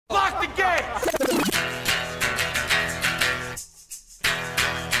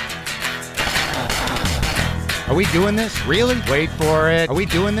Are we doing this? Really? Wait for it. Are we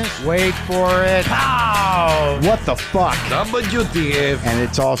doing this? Wait for it. Pow! What the fuck? WTF. And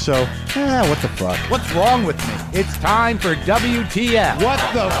it's also, what the fuck? What's wrong with me? It's time for WTF. What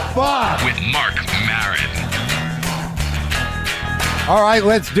the fuck? With Marc Maron. All right,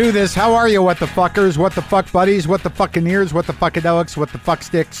 let's do this. How are you, what the fuckers? What the fuck buddies? What the fucking-ears? What the fuckadelics? What the fuck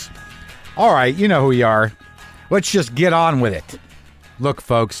sticks? All right, you know who you are. Let's just get on with it. Look,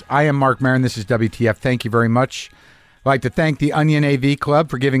 folks, I am Marc Maron. This is WTF. Thank you very much. I'd like to thank the Onion AV Club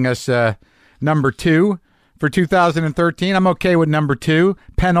for giving us number 2 for 2013. I'm okay with number 2.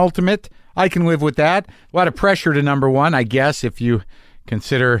 Penultimate. I can live with that. A lot of pressure to number 1, I guess, if you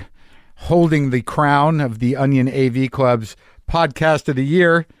consider holding the crown of the Onion AV Club's podcast of the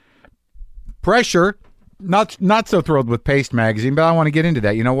year. Pressure. Not so thrilled with Paste Magazine, but I want to get into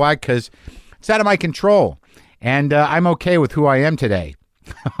that. You know why? Because it's out of my control. And I'm okay with who I am today.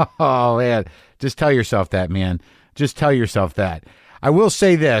 Oh, man. Just tell yourself that, man. Just tell yourself that. I will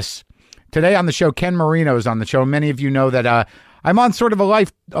say this. Today on the show, Ken Marino is on the show. Many of you know that I'm on sort of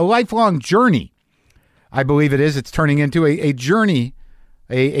a lifelong journey. I believe it is. It's turning into a journey,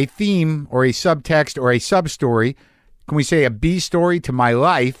 a theme or a subtext or a sub-story. Can we say a B-story to my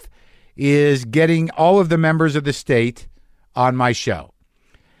life is getting all of the members of the state on my show.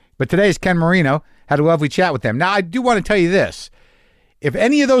 But today's Ken Marino. Had a lovely chat with them. Now, I do want to tell you this. If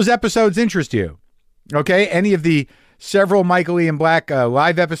any of those episodes interest you, okay, any of the several Michael Ian Black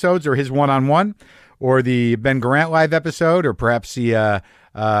live episodes or his one-on-one, or the Ben Garant live episode, or perhaps the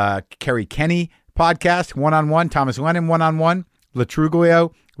Kerry Kenny podcast, one-on-one, Thomas Lennon one-on-one,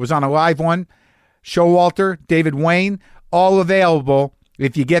 Latruglio was on a live one, Showalter, David Wayne, all available.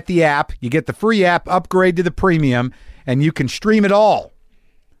 If you get the app, you get the free app, upgrade to the premium, and you can stream it all.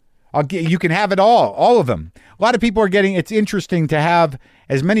 You can have it all of them. A lot of people are getting, it's interesting to have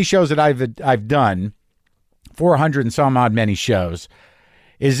as many shows that I've done, 400 and some odd many shows,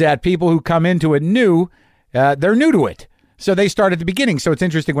 is that people who come into it new, they're new to it. So they start at the beginning. So it's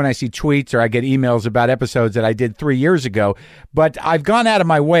interesting when I see tweets or I get emails about episodes that I did 3 years ago. But I've gone out of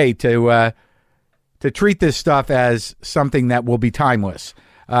my way to treat this stuff as something that will be timeless.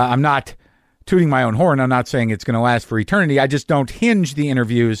 I'm not tooting my own horn. I'm not saying it's going to last for eternity. I just don't hinge the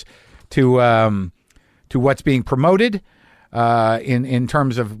interviews to what's being promoted in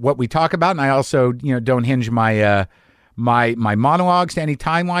terms of what we talk about, and I also don't hinge my my monologues to any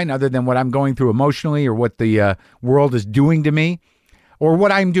timeline other than what I'm going through emotionally or what the world is doing to me or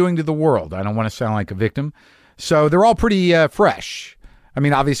what I'm doing to the world. I don't want to sound like a victim, so they're all pretty fresh. I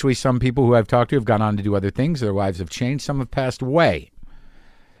mean, obviously, some people who I've talked to have gone on to do other things. Their lives have changed. Some have passed away.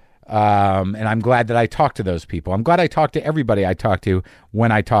 And I'm glad that I talked to those people. I'm glad I talked to everybody I talked to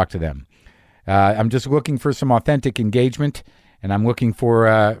when I talked to them. I'm just looking for some authentic engagement, and I'm looking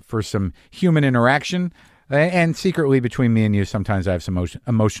for some human interaction. And secretly between me and you, sometimes I have some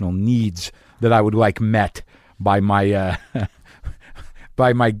emotional needs that I would like met by my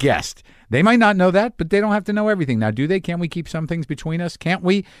by my guest. They might not know that, but they don't have to know everything. Now, do they? Can't we keep some things between us? Can't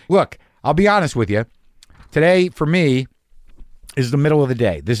we? Look, I'll be honest with you. Today, for me, is the middle of the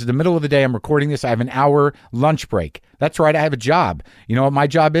day. This is the middle of the day. I'm recording this. I have an hour lunch break. That's right. I have a job. You know what my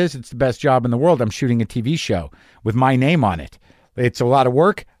job is? It's the best job in the world. I'm shooting a TV show with my name on it. It's a lot of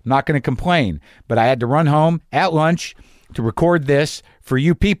work. I'm not going to complain. But I had to run home at lunch to record this for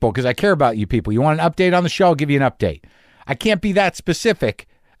you people because I care about you people. You want an update on the show? I'll give you an update. I can't be that specific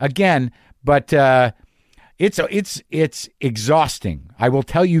again, but it's exhausting. I will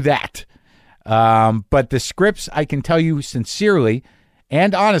tell you that. But the scripts, I can tell you sincerely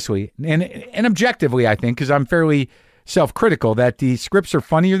and honestly and objectively, I think, because I'm fairly self-critical, that the scripts are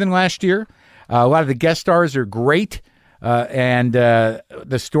funnier than last year. A lot of the guest stars are great, and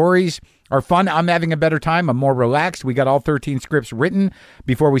the stories are fun. I'm having a better time. I'm more relaxed. We got all 13 scripts written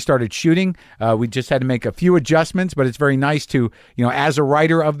before we started shooting. We just had to make a few adjustments, but it's very nice to, as a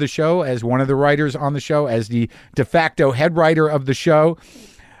writer of the show, as one of the writers on the show, as the de facto head writer of the show,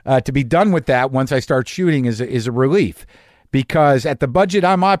 to be done with that once I start shooting is a relief, because at the budget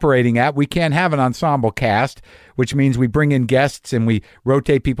I'm operating at, we can't have an ensemble cast, which means we bring in guests and we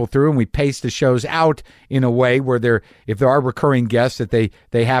rotate people through and we pace the shows out in a way where if there are recurring guests, that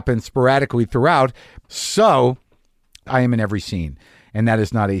they happen sporadically throughout. So I am in every scene. And that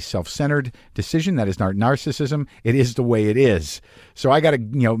is not a self-centered decision. That is not narcissism. It is the way it is. So I got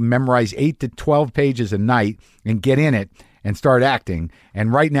to, memorize 8 to 12 pages a night and get in it and start acting.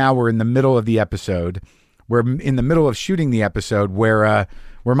 And right now we're in the middle of the episode. We're in the middle of shooting the episode where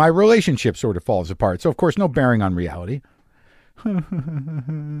my relationship sort of falls apart. So, of course, no bearing on reality.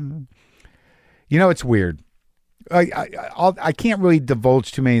 It's weird. I can't really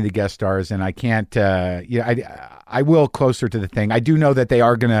divulge too many of the guest stars, and I can't. I will closer to the thing. I do know that they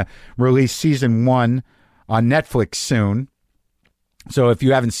are going to release season 1 on Netflix soon. So if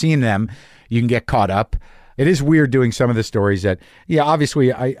you haven't seen them, you can get caught up. It is weird doing some of the stories that,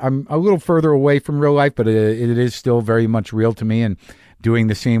 obviously I'm a little further away from real life, but it is still very much real to me. And doing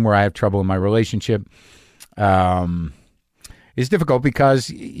the scene where I have trouble in my relationship is difficult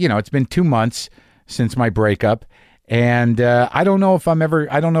because, it's been 2 months since my breakup. And I don't know if I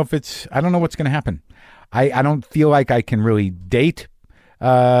don't know what's going to happen. I don't feel like I can really date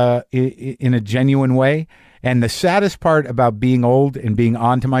in a genuine way. And the saddest part about being old and being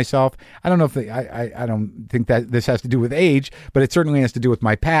on to myself, I don't know if I don't think that this has to do with age, but it certainly has to do with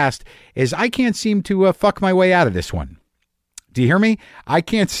my past, is I can't seem to fuck my way out of this one. Do you hear me? I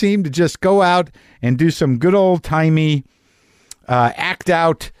can't seem to just go out and do some good old-timey, act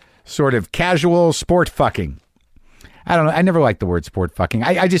out, sort of casual sport fucking. I don't know. I never liked the word sport fucking.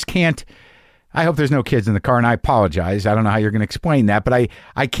 I just can't. I hope there's no kids in the car, and I apologize. I don't know how you're going to explain that, but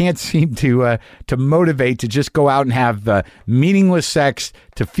I can't seem to motivate to just go out and have meaningless sex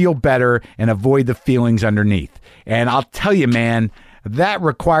to feel better and avoid the feelings underneath. And I'll tell you, man, that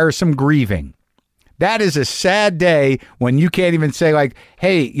requires some grieving. That is a sad day when you can't even say like,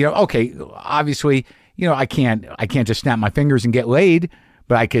 hey, okay, obviously, I can't just snap my fingers and get laid,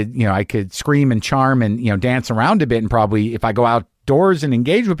 but I could scream and charm and, dance around a bit, and probably if I go outdoors and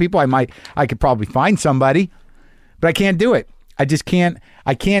engage with people, I could probably find somebody, but I can't do it. I just can't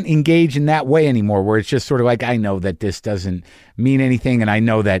engage in that way anymore, where it's just sort of like, I know that this doesn't mean anything. And I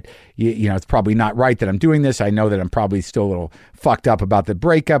know that, it's probably not right that I'm doing this. I know that I'm probably still a little fucked up about the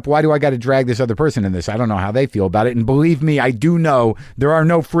breakup. Why do I got to drag this other person in this? I don't know how they feel about it. And believe me, I do know there are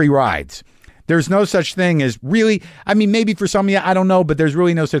no free rides. There's no such thing as really, maybe for some of you, I don't know, but there's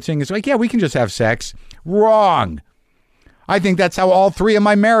really no such thing as like, we can just have sex. Wrong. I think that's how all 3 of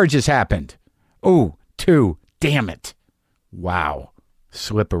my marriages happened. Ooh, 2. Damn it. Wow.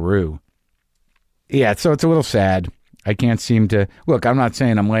 Slipperoo. Yeah, so it's a little sad. I can't seem to... Look, I'm not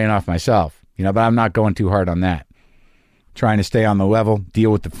saying I'm laying off myself, but I'm not going too hard on that. Trying to stay on the level,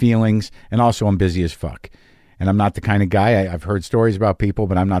 deal with the feelings, and also I'm busy as fuck. And I'm not the kind of guy... I've heard stories about people,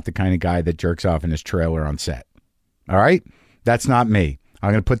 but I'm not the kind of guy that jerks off in his trailer on set. All right? That's not me.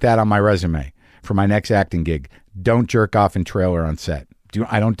 I'm going to put that on my resume for my next acting gig. Don't jerk off in trailer on set.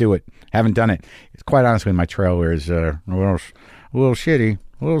 I don't do it. Haven't done it. It's quite honestly, my trailer is a little shitty,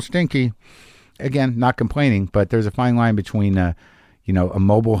 a little stinky. Again, not complaining, but there's a fine line between, a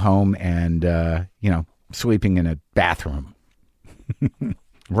mobile home and, sleeping in a bathroom.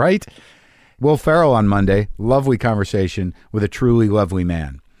 Right? Will Ferrell on Monday. Lovely conversation with a truly lovely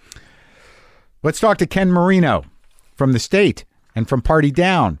man. Let's talk to Ken Marino from The State and from Party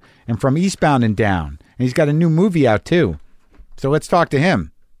Down and from Eastbound and Down. And he's got a new movie out too. So let's talk to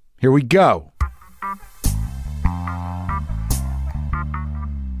him. Here we go.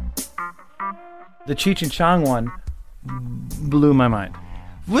 The Cheech and Chong one blew my mind.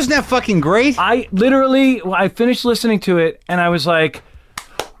 Wasn't that fucking great? I finished listening to it and I was like,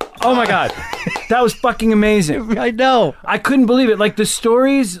 oh my God, that was fucking amazing. I know. I couldn't believe it. Like the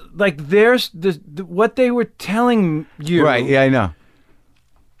stories, like what they were telling you. Right, yeah, I know.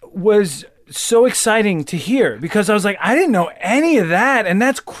 Was so exciting to hear because I was like, I didn't know any of that, and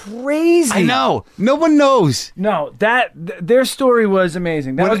that's crazy. I know. No one knows. No, their story was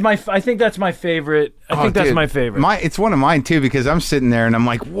amazing. I think that's my favorite. That's my favorite. It's one of mine too because I'm sitting there and I'm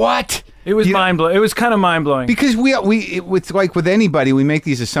like, what? It was mind blowing. It was kind of mind blowing because it's like with anybody, we make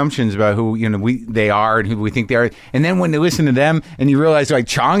these assumptions about who they are and who we think they are, and then when they listen to them and you realize like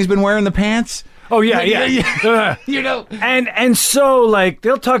Chong's been wearing the pants. Oh yeah. And so like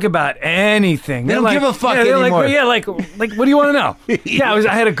they'll talk about anything. They don't give a fuck anymore. Like what do you want to know?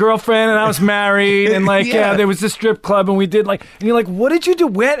 I had a girlfriend and I was married and there was this strip club and we did and you're like, what did you do?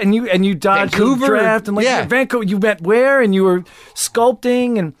 Wet and you dodged Vancouver? The draft and Vancouver. You went where and you were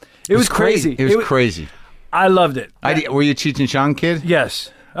sculpting and it was crazy. It was crazy. I loved it. Were you a Cheech and Chong kid? Yes.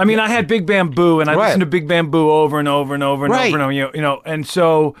 I mean, I had Big Bamboo and I listened to Big Bamboo over and over and over and over and over. And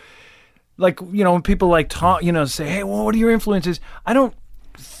so. Like, when people talk, say, hey, well, what are your influences? I don't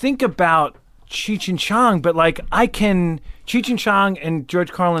think about Cheech and Chong, but Cheech and Chong and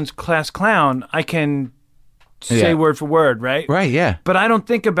George Carlin's Class Clown, I can say word for word, right? Right, yeah. But I don't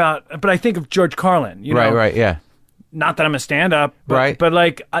think but I think of George Carlin, Right, yeah. Not that I'm a stand-up, but, right. But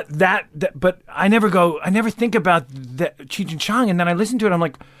but I never think about Cheech and Chong, and then I listen to it, I'm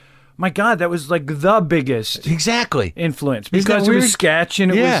like, my God, that was like the biggest influence because it was sketch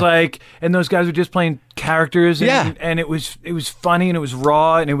and it was and those guys were just playing characters and it was funny and it was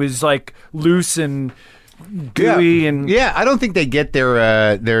raw and it was like loose and gooey and I don't think they get the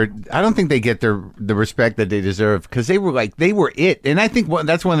respect that they deserve, because they were it. And I think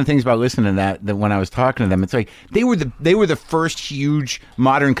that's one of the things about listening to that when I was talking to them, it's like they were the first huge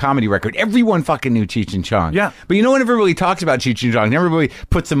modern comedy record. Everyone fucking knew Cheech and Chong. Yeah. But no one ever really talks about Cheech and Chong. Never really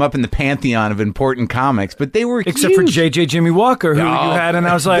puts them up in the pantheon of important comics, but they were except huge. for JJ Jimmy Walker, who you had, and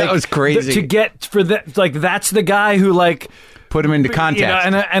I was like, that was crazy. To get for that, like, that's the guy who, like, put him into context.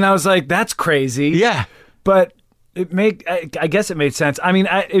 And I was like, that's crazy. Yeah. But I guess it made sense. I mean,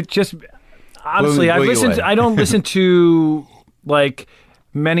 it just, honestly, I don't listen to, like,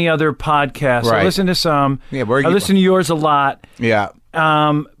 many other podcasts. Right. I listen to some. Yeah, I listen to yours a lot. Yeah.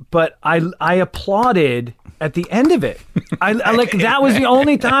 But I applauded at the end of it. I like, that was the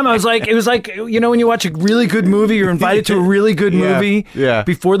only time I was like, it was like, when you watch a really good movie, you're invited to a really good movie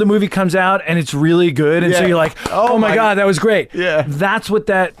before the movie comes out, and it's really really good, and so you're like, oh my God, that was great. Yeah. That's what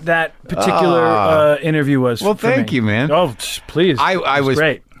that particular interview was. Well, for thank me. you, man. Oh, please. I was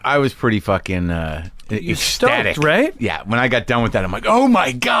great. I was pretty fucking ecstatic, stoked, right? Yeah. When I got done with that, I'm like, oh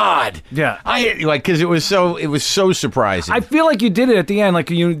my God. Yeah. Because it was so surprising. I feel like you did it at the end, like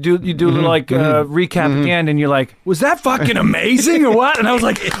you do a little like recap at the end, and you're like, was that fucking amazing or what? And I was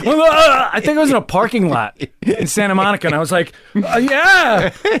like, I think I was in a parking lot in Santa Monica, and I was like, yeah.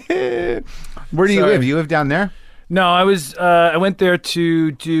 Where do you live? You live down there? No, I went there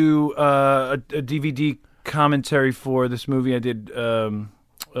to do a DVD commentary for this movie I did.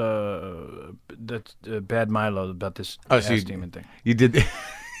 That's Bad Milo, about this ass demon thing. You did.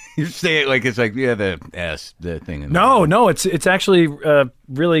 You say it like it's like the thing. No, it's actually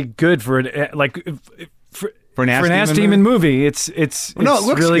really good for an for an ass demon movie. It looks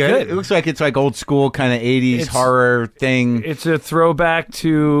really good. It looks like it's like old school kind of 80s horror thing. It's a throwback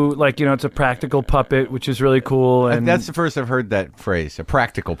to, like, it's a practical puppet, which is really cool. And that's the first I've heard that phrase, a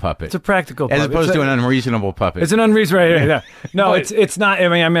practical puppet. It's a practical puppet. As opposed to an unreasonable puppet. It's an unreasonable, right. No, it's not,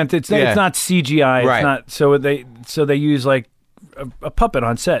 I meant it's not CGI. It's right. not, so they use, like, a puppet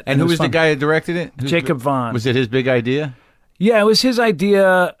on set. And who was the guy that directed it? Jacob Vaughn. Was it his big idea? Yeah, it was his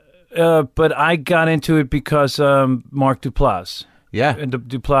idea. But I got into it because Marc Duplass. Yeah. And the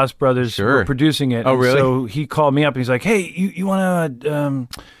Duplass brothers were producing it. Oh, really? So he called me up and he's like, hey, you want to,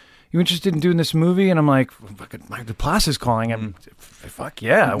 you interested in doing this movie? And I'm like, fucking Marc Duplass is calling. I'm fuck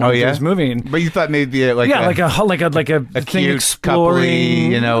yeah. I want to do this movie. And, but you thought maybe like a thing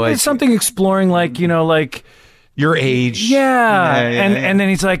exploring, coupley, something exploring, like, like your age. Yeah. And then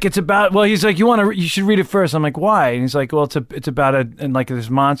he's like, it's about, he's like, you should read it first. I'm like, why? And he's like, well, it's about this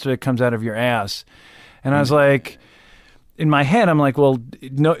monster that comes out of your ass. And I was like, in my head, I'm like, well,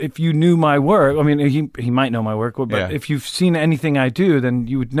 no, if you knew my work, I mean, he might know my work, but if you've seen anything I do, then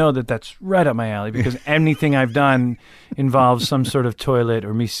you would know that that's right up my alley, because anything I've done involves some sort of toilet,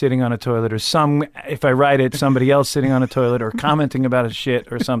 or me sitting on a toilet, or if I write it, somebody else sitting on a toilet, or commenting about a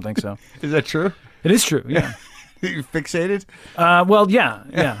shit or something. So is that true? It is true. Yeah. You fixated? Well,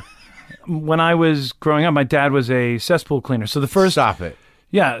 yeah. When I was growing up, my dad was a cesspool cleaner. So the first stop it.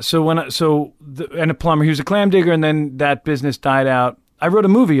 Yeah. So and a plumber. He was a clam digger, and then that business died out. I wrote a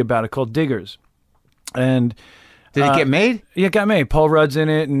movie about it called Diggers, and did it get made? Yeah, it got made. Paul Rudd's in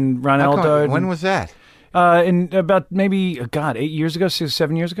it, and Ron Eldard. When was that? In about maybe 8 years ago,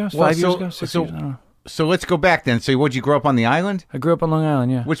 7 years ago, 5 years ago, 6 years. I don't know. So let's go back then. So would you grow up on the island? I grew up on Long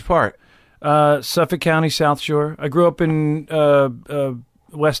Island. Yeah. Which part? Suffolk County, South Shore. I grew up in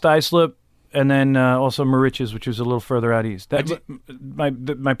West Islip, and then also Moriches, which was a little further out east.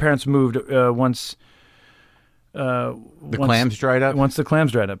 My parents moved once. Clams dried up? Once the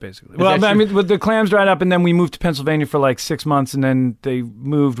clams dried up, basically. The clams dried up, and then we moved to Pennsylvania for like 6 months, and then they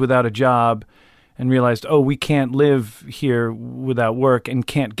moved without a job and realized, we can't live here without work and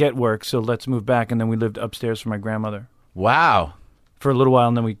can't get work, so let's move back. And then we lived upstairs for my grandmother. Wow. For a little while,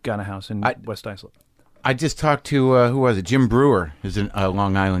 and then we got a house in West Islip. I just talked to who was it? Jim Brewer is a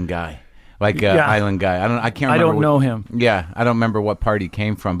Long Island guy, island guy. I can't remember. I don't know him. Yeah, I don't remember what part he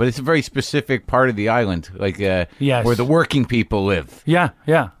came from, but it's a very specific part of the island, where the working people live. Yeah,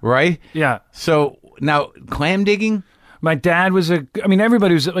 right. Yeah. So now clam digging. My dad was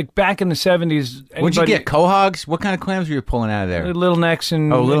everybody was like back in the 70s. What'd you get? Quahogs? What kind of clams were you pulling out of there? Little necks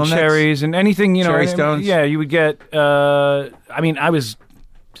and cherries and anything, Cherry stones? Yeah, you would get, it was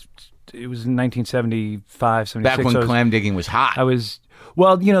in 1975, 76. Back when clam digging was hot.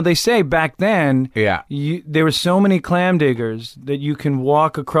 They say back then, yeah, there were so many clam diggers that you can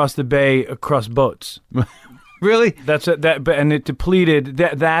walk across the bay across boats. Really? And it depleted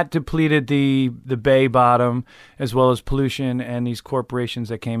that depleted the bay bottom, as well as pollution and these corporations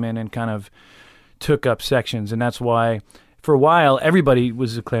that came in and kind of took up sections, and that's why for a while, everybody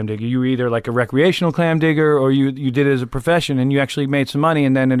was a clam digger. You were either like a recreational clam digger or you did it as a profession, and you actually made some money.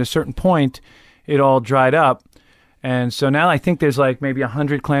 And then at a certain point, it all dried up. And so now I think there's like maybe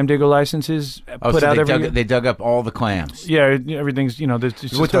 100 clam digger licenses put out every year. They dug up all the clams. Yeah, everything's,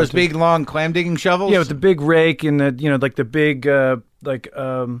 there's with those big, long clam digging shovels? Yeah, with the big rake and the, like the big, the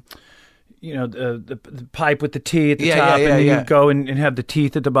pipe with the T at the top, and then you go and have the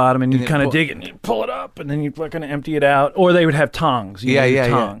teeth at the bottom, and you kind of dig it, and you pull it up, and then you're going to empty it out. Or they would have tongs.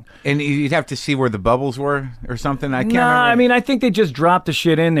 Tongue. And you'd have to see where the bubbles were or something. I can't remember. I mean, I think they just dropped the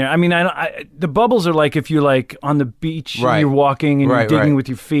shit in there. I mean, the bubbles are like if you're like on the beach, and you're walking and you're digging with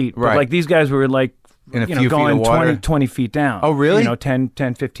your feet. But like these guys were like, in a few going feet of water. 20 feet down. Oh, really? 10,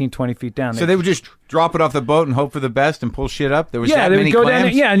 15, 20 feet down. So they would just drop it off the boat and hope for the best and pull shit up? There was that they many would go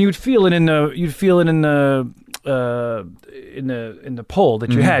clams? down, and you'd feel it in the pole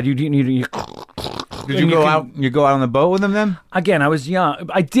that you had. Did you go out on the boat with them then? Again, I was young.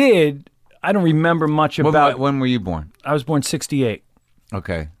 I did. I don't remember much about. When were you born? I was born 1968.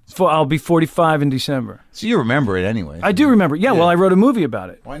 Okay. I'll be 45 in December. So you remember it anyway. I do remember. Yeah, well, I wrote a movie about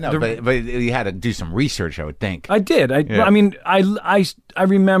it. Why not? But you had to do some research, I would think. I did. I mean, I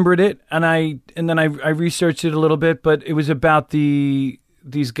remembered it, and then I researched it a little bit, but it was about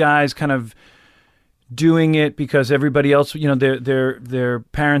these guys kind of doing it because everybody else, their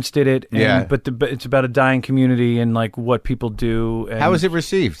parents did it. But it's about a dying community and like what people do. And how was it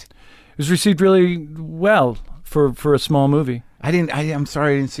received? It was received really well for a small movie. I'm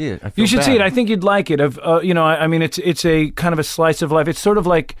sorry I didn't see it. You should see it. I think you'd like it. I mean, it's a kind of a slice of life. It's sort of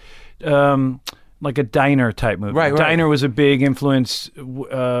like a diner type movie. Right. Diner was a big influence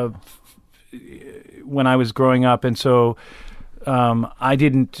when I was growing up, and so I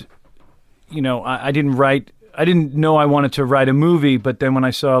didn't know I wanted to write a movie, but then when I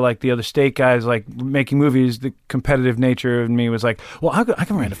saw like the other state guys like making movies, the competitive nature in me was like, well, I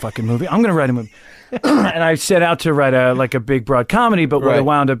can write a fucking movie. I'm going to write a movie. And I set out to write a big broad comedy, but what it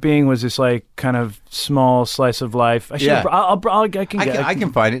wound up being was this like kind of small slice of life. I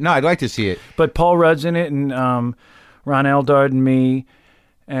can find it. No, I'd like to see it. But Paul Rudd's in it, and Ron Eldard and me,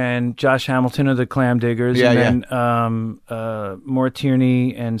 and Josh Hamilton are the clam diggers, and then Maura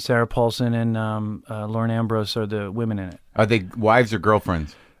Tierney and Sarah Paulson and Lauren Ambrose are the women in it. Are they wives or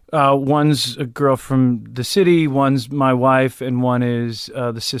girlfriends? One's a girl from the city, one's my wife, and one is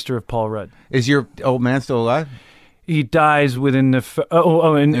the sister of Paul Rudd. Is your old man still alive? He dies within the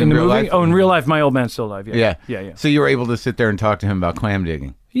in the movie? Life? Oh, in real life, my old man's still alive. Yeah. So you were able to sit there and talk to him about clam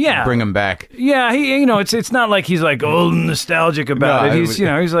digging. Yeah, bring him back. Yeah, he, it's not like he's like old and nostalgic about it. He's,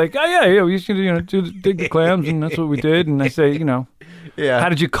 he's like, oh yeah, we used to, dig the clams, and that's what we did. And I say, how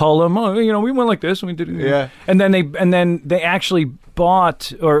did you cull them? Oh, we went like this, and we did it. Yeah. And then they actually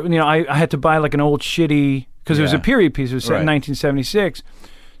bought, or I had to buy like an old shitty, because it was a period piece. It was set in 1976,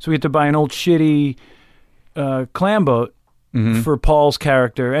 so we had to buy an old shitty clam boat. Mm-hmm. For Paul's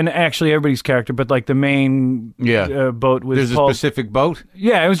character, and actually everybody's character, but like the main boat was There's Paul's. A specific boat?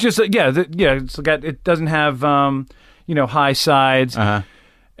 Yeah, it was just it doesn't have high sides,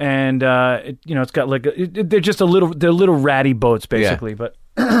 and it's got like they're just they're little ratty boats basically. But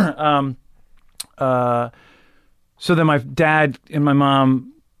so then my dad and my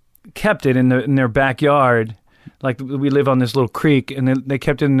mom kept it in their backyard. Like we live on this little creek, and they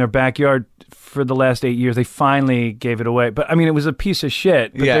kept it in their backyard for the last 8 years. They finally gave it away, but I mean, it was a piece of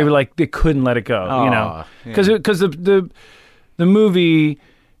shit. But they were like, they couldn't let it go, because the movie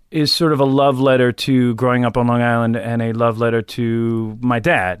is sort of a love letter to growing up on Long Island and a love letter to my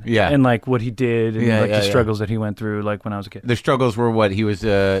dad, and like what he did and the struggles that he went through, like when I was a kid. The struggles were what he was,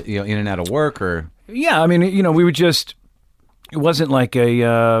 in and out of work, or I mean, we were just. It wasn't like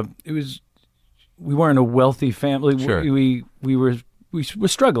a. It was. We weren't a wealthy family. Sure. We were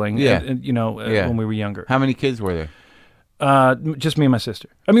struggling. When we were younger. How many kids were there? Just me and my sister.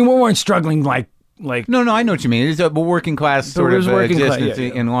 I mean, we weren't struggling like. No, I know what you mean. It's a working class sort of existence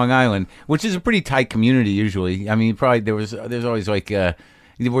in Long Island, which is a pretty tight community usually. I mean, probably there's always like. Did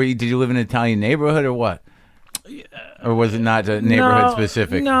you live in an Italian neighborhood or what? Or was it not neighborhood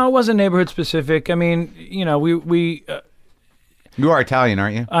specific? No, it wasn't neighborhood specific. I mean, we. You are Italian,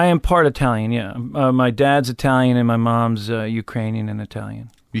 aren't you? I am part Italian, yeah. My dad's Italian and my mom's Ukrainian and Italian.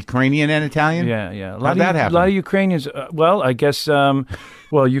 Ukrainian and Italian? Yeah. How'd that happen? A lot of Ukrainians, I guess,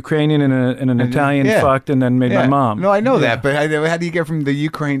 Ukrainian and an Italian fucked and then made my mom. No, I know that, but how do you get from the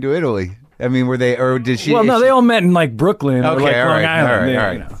Ukraine to Italy? I mean, were they, or did she? Well, no, they all met in like Brooklyn or like Long All Island.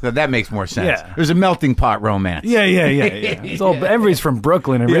 right. So that makes more sense. Yeah. There's a melting pot romance. Yeah. It's all, everybody's from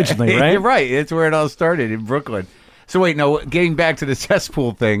Brooklyn originally, right? You're right. It's where it all started, in Brooklyn. So wait, no, getting back to the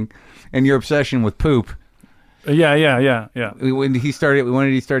cesspool thing and your obsession with poop. Yeah. When did he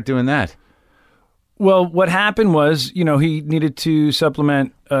start doing that? Well, what happened was, he needed to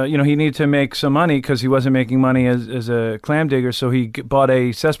supplement, he needed to make some money because he wasn't making money as a clam digger. So he bought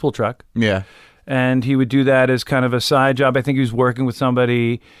a cesspool truck. Yeah. And he would do that as kind of a side job. I think he was working with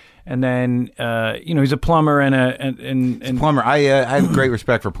somebody. And then, he's a plumber and plumber. I have great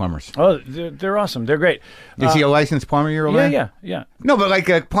respect for plumbers. Oh, they're awesome. They're great. Is he a licensed plumber, your old man? Yeah. No, but like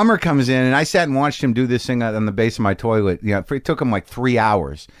a plumber comes in, and I sat and watched him do this thing on the base of my toilet. It took him like 3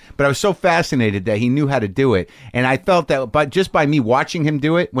 hours. But I was so fascinated that he knew how to do it. And I felt that just by me watching him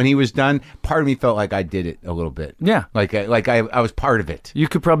do it, when he was done, part of me felt like I did it a little bit. Yeah. Like I was part of it. You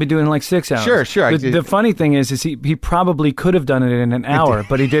could probably do it in like 6 hours. Sure. The funny thing is he probably could have done it in an hour,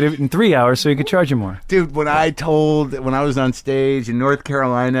 but he did it in 3 hours so he could charge you more. Dude, when I was on stage in North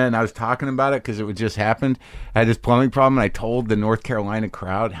Carolina and I was talking about it because it just happened, I had this plumbing problem, and I told the North Carolina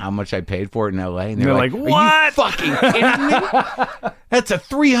crowd how much I paid for it in L.A. And they're like, what? Are you fucking kidding me? That's a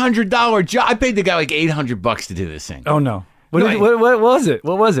 $300 job. I paid the guy like $800 to do this thing. Oh, no. What was it?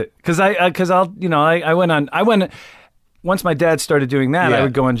 What was it? Because I went once my dad started doing that, I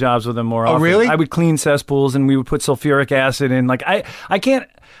would go on jobs with him more often. Oh, really? I would clean cesspools, and we would put sulfuric acid in. Like, I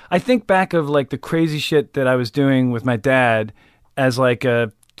think back of like the crazy shit that I was doing with my dad as like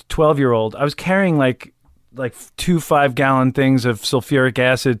a 12-year-old. I was carrying like 2 5-gallon things of sulfuric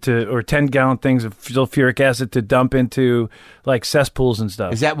acid or 10-gallon things of sulfuric acid to dump into like cesspools and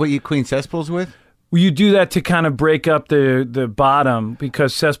stuff. Is that what you clean cesspools with? Well, you do that to kind of break up the bottom,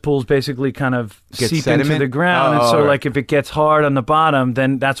 because cesspools basically kind of seep into the ground. And so like if it gets hard on the bottom,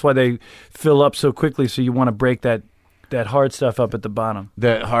 then that's why they fill up so quickly. So you want to break that hard stuff up at the bottom.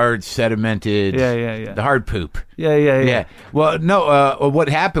 The hard sedimented. Yeah. The hard poop. Yeah. Well, no, what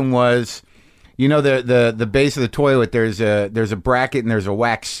happened was, the base of the toilet, there's a bracket and there's a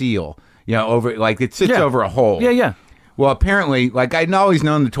wax seal, over, like it sits over a hole. Yeah. Well, apparently, like I'd always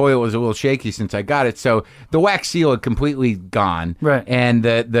known the toilet was a little shaky since I got it, so the wax seal had completely gone, right? And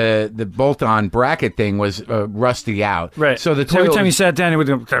the bolt-on bracket thing was rusty out, right? So the toilet every time you sat down, it would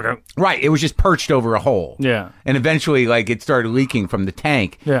go right. It was just perched over a hole, yeah. And eventually, like it started leaking from the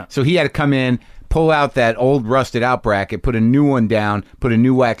tank, yeah. So he had to come in, pull out that old rusted out bracket, put a new one down, put a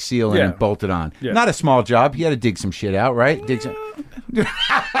new wax seal in, and bolt it on. Yeah. Not a small job. He had to dig some shit out, right?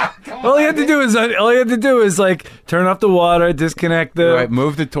 All he had to do is like turn off the water, disconnect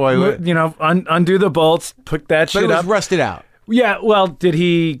move the toilet, undo the bolts, put that shit up. But it was rusted out. Yeah, well, did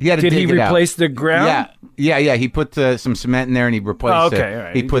he replace the ground? Yeah. He put some cement in there and he replaced it.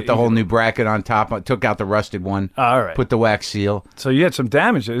 Right. He put the whole new bracket on top, took out the rusted one. All right. Put the wax seal. So you had some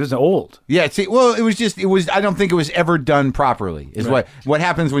damage. It was old. Yeah, it was I don't think it was ever done properly. Is right. What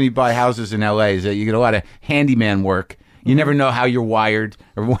happens when you buy houses in LA is that you get a lot of handyman work. You never know how you're wired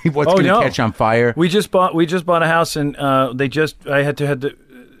or what's going to catch on fire. We just bought a house, and I had to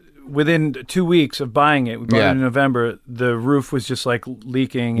within 2 weeks of buying it. We bought it in November. The roof was just like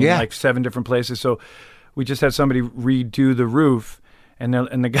leaking in like 7 different places. So we just had somebody redo the roof, and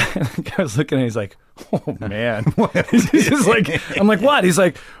the guy was looking at it, he's like, oh man. He's just like, I'm like, what? He's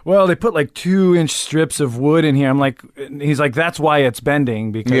like, well, they put like 2-inch strips of wood in here. I'm like, he's like, that's why it's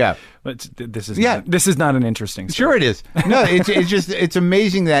bending, because this is not an interesting story. Sure it is. No, it's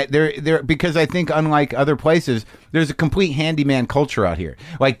amazing that there because I think unlike other places, there's a complete handyman culture out here.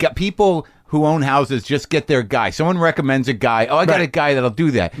 Like people who own houses just get their guy. Someone recommends a guy. Oh, I got a guy that'll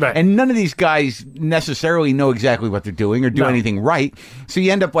do that. Right. And none of these guys necessarily know exactly what they're doing or do anything right. So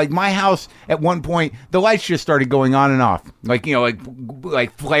you end up like my house at one point, the lights just started going on and off. Like,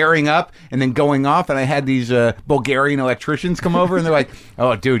 like flaring up and then going off. And I had these Bulgarian electricians come over and they're like,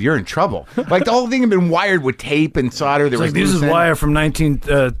 oh, dude, you're in trouble. Like the whole thing had been wired with tape and solder. There was like, this is wire from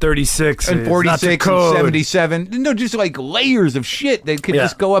 1936 and 46 and 77. No, just like layers of shit that could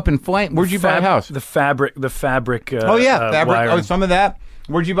just go up in flame. Where'd you buy a house? The fabric. fabric. Wiring. Oh, some of that.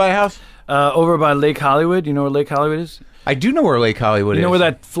 Where'd you buy a house? Over by Lake Hollywood. You know where Lake Hollywood is? I do know where Lake Hollywood is. You know where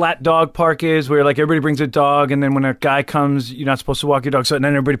that flat dog park is, where like everybody brings a dog, and then when a guy comes, you're not supposed to walk your dog, so then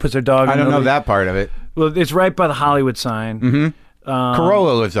everybody puts their dog. I don't know that part of it. Well, it's right by the Hollywood sign. Mm-hmm.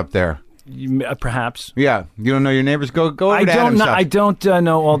 Corolla lives up there. Perhaps. Yeah. You don't know your neighbors? Go over to Adam's house. I don't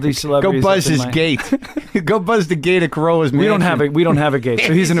know all these celebrities. Go buzz his gate. Go buzz the gate of Corolla's mansion. We don't have a gate,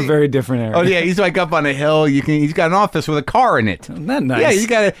 so he's in a very different area. Oh yeah, he's like up on a hill. He's got an office with a car in it. Isn't that nice? Yeah,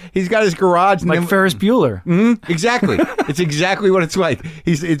 he's got his garage. Like Ferris Bueller. Mm-hmm, exactly. It's exactly what it's like.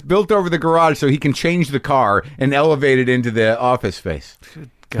 It's built over the garage so he can change the car and elevate it into the office space.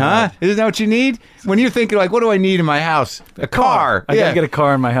 God. Huh? Isn't that what you need? When you're thinking like, what do I need in my house? A car. I gotta get a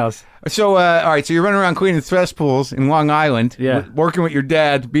car in my house. So, all right, so you're running around cleaning cesspools in Long Island, working with your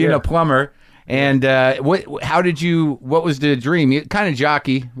dad, being a plumber, And how did you? What was the dream? You kind of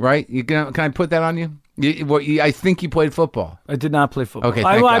jockey, right? Can I put that on you? I think you played football. I did not play football. Okay,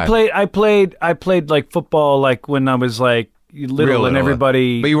 thank God. I played like football like when I was like little and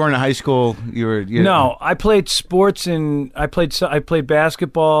everybody. But you weren't in high school. No, I played sports and I played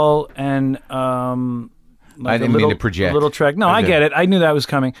basketball and I didn't mean to project. A little track. No, I get it. I knew that was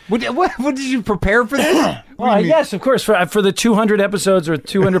coming. What did you prepare for this? Well, yes, of course. For the 200 episodes or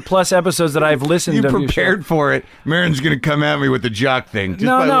 200 plus episodes that I've listened to. You prepared for it. Marin's going to come at me with the jock thing.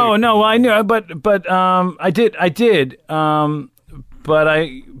 No. Well, I knew, but I did. But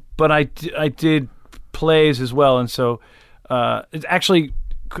I did plays as well, and so it's actually.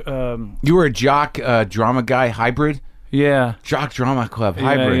 You were a jock drama guy hybrid. Yeah. Jock Drama Club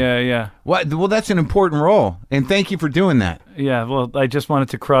hybrid. Yeah. What? Well, that's an important role, and thank you for doing that. Yeah. Well, I just wanted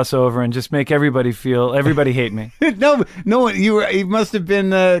to cross over and just make everybody hate me. No. You must have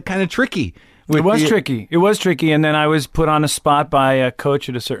been kind of tricky. It was tricky, and then I was put on a spot by a coach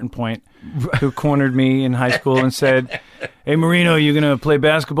at a certain point, who cornered me in high school and said, "Hey, Marino, you gonna play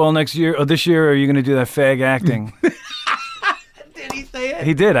basketball this year, or are you gonna do that fag acting?" Did he say it?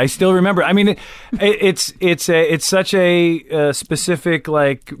 He did. I still remember. I mean, it's such a specific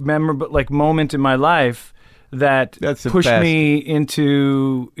memorable moment in my life that pushed me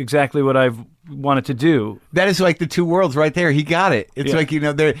into exactly what I've wanted to do. That is like the two worlds right there. He got it. It's like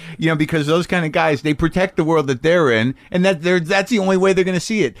they're because those kind of guys, they protect the world that they're in, and that's the only way they're going to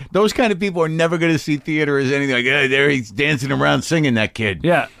see it. Those kind of people are never going to see theater as anything like, hey, there he's dancing around singing, that kid.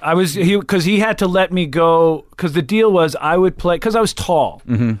 Yeah, because he had to let me go, because the deal was I would play, because I was tall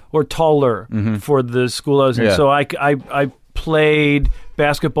or taller for the school I was in. Yeah. So I played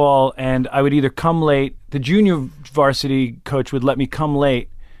basketball, and I would either come late. The junior varsity coach would let me come late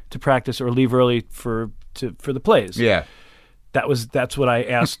to practice or leave early for the plays. Yeah. That's what I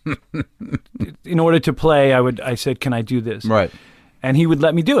asked. In order to play, I said, "Can I do this?" Right. And he would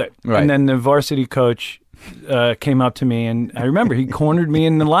let me do it. Right. And then the varsity coach came up to me, and I remember he cornered me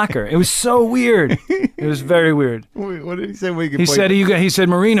in the locker. It was so weird. It was very weird. What did he say? He said,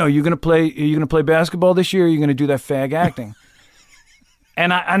 "Marino, you gonna play basketball this year? Or are you gonna do that fag acting?"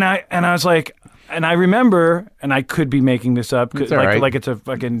 and I was like. And I remember, and I could be making this up, like it's a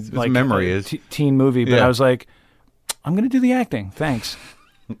fucking memory teen movie, but I was like, I'm going to do the acting, thanks.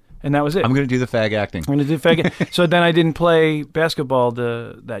 And that was it. I'm going to do the fag acting. I'm going to do fag acting. So then I didn't play basketball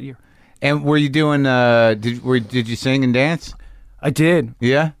that year. And were you doing, did you sing and dance? I did.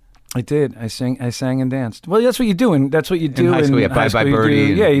 Yeah? I did. I sang and danced. Well, that's what you do, and that's what you do in high school. Bye Bye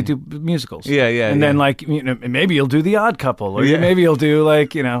Birdie. You do musicals. Yeah. And then maybe you'll do The Odd Couple, or maybe you'll do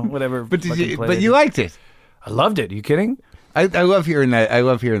whatever. But you liked it. I loved it. Are you kidding? I love hearing that. I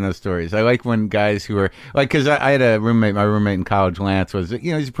love hearing those stories. I like when guys who are because I had a roommate. My roommate in college, Lance, was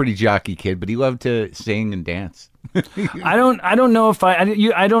he's a pretty jockey kid, but he loved to sing and dance. I don't know if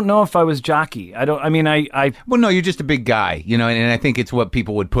I don't know if I was jockey. Well, no, you're just a big guy, and I think it's what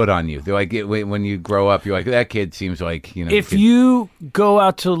people would put on you. They're like, when you grow up, you're like, that kid seems like, If you go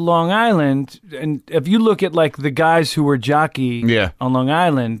out to Long Island, and if you look at the guys who were jockey on Long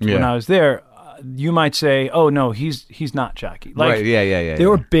Island when I was there, you might say, oh no, he's not jockey. Right? Yeah. They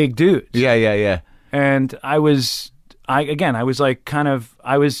were big dudes. Yeah. And I was big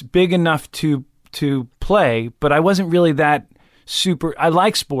enough to play, but I wasn't really that super. I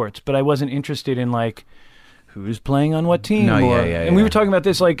like sports, but I wasn't interested in who's playing on what team. And we were talking about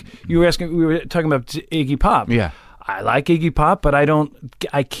this, we were talking about Iggy Pop. Yeah, I like Iggy Pop, but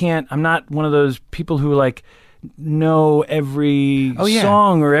I'm not one of those people who know every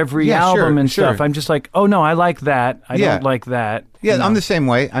song or every album and stuff. I'm just like, oh no, I like that. I don't like that. Yeah, I'm the same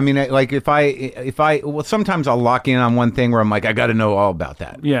way. I mean, if I sometimes I'll lock in on one thing where I'm like, I got to know all about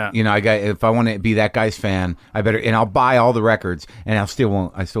that. Yeah. If I want to be that guy's fan, I better, and I'll buy all the records, and I still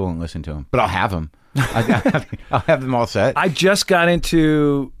won't listen to them, but I'll have them. I'll have them all set. I just got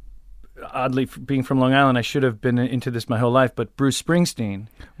into, oddly, being from Long Island, I should have been into this my whole life, but Bruce Springsteen.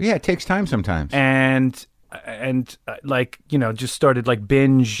 Yeah, it takes time sometimes. And just started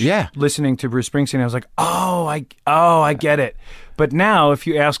binge listening to Bruce Springsteen. I was like, I get it. But now if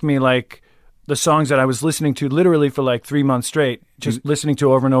you ask me the songs that I was listening to literally for 3 months straight, just listening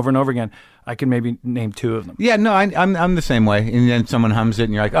to over and over and over again, I can maybe name two of them. Yeah, no, I'm the same way. And then someone hums it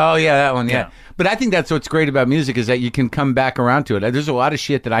and you're like, oh yeah, that one, yeah. But I think that's what's great about music is that you can come back around to it. There's a lot of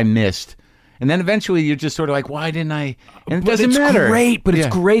shit that I missed. And then eventually you're just sort of like, why didn't I? And it doesn't matter. It's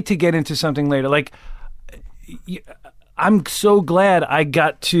great to get into something later. I'm so glad I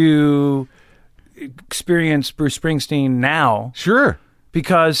got to experience Bruce Springsteen now. Sure.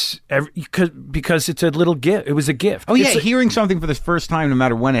 Because it's a little gift. It was a gift. Oh, yeah. Hearing something for the first time, no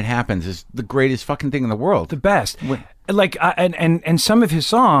matter when it happens, is the greatest fucking thing in the world. The best. And some of his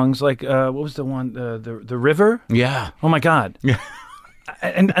songs, like, what was the one? The River? Yeah. Oh, my God. Yeah.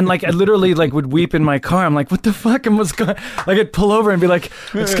 And like, I literally, like, would weep in my car. I'm like, what the fuck? And what's going Like, I'd pull over and be like,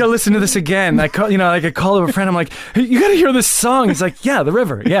 let's go listen to this again. I call over a friend. I'm like, hey, you got to hear this song. He's like, yeah, The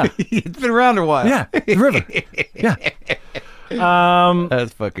River. Yeah. It's been around a while. Yeah. The River. Yeah.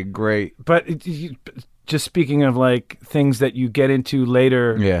 That's fucking great. But just speaking of like things that you get into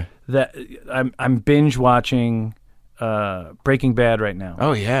later, that I'm binge watching Breaking Bad right now.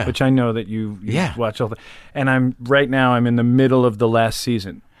 Oh yeah, which I know that you watch all the. And I'm in the middle of the last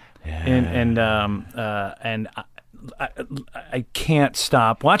season, and I can't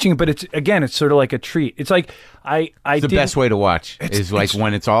stop watching it. But it's sort of like a treat. It's like the best way to watch is like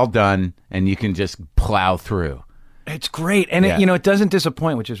when it's all done and you can just plow through. It's great, and it doesn't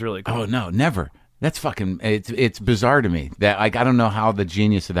disappoint, which is really cool. Oh no, never. That's fucking. It's bizarre to me that like I don't know how the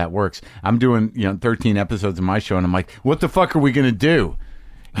genius of that works. I'm doing 13 episodes of my show, and I'm like, what the fuck are we gonna do?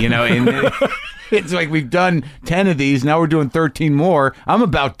 And it's like we've done 10 of these. Now we're doing 13 more. I'm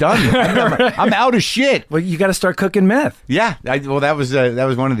about done. I'm out of shit. Well, you got to start cooking meth. Yeah. That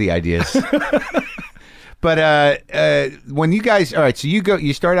was one of the ideas. But when you guys, all right, so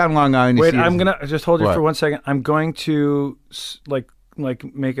you start out in Long Island. Wait, I'm gonna just hold you for 1 second. I'm going to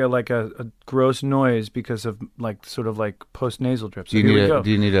make a gross noise because of like sort of like post nasal drips. So do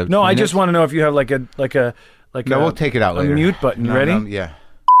you need a? No, I just want to know if you have like a. No, we'll take it out later. A mute button. You ready? Yeah.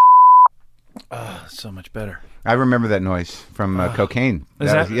 Oh, so much better. I remember that noise from cocaine.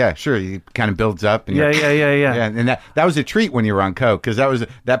 Yeah, sure. It kind of builds up. And yeah. And that was a treat when you were on coke because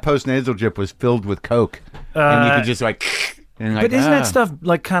that post nasal drip was filled with coke, and you could just like. But isn't that stuff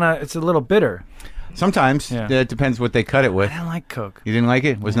like kind of? It's a little bitter. Sometimes. Yeah. It depends what they cut it with. I don't like coke. You didn't like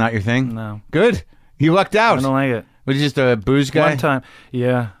it? Was not your thing? No. Good. You lucked out. I don't like it. Was you just a booze guy? One time.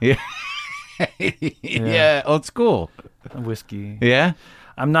 Yeah. Yeah. Yeah. Old school. Whiskey. Yeah.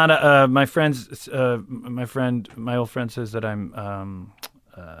 I'm not a. My old friend says that I'm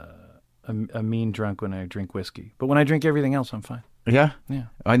a mean drunk when I drink whiskey, but when I drink everything else, I'm fine. Yeah. Yeah.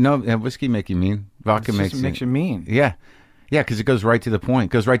 I know. Whiskey make you mean. Vodka makes you mean. Yeah. Yeah, because it goes right to the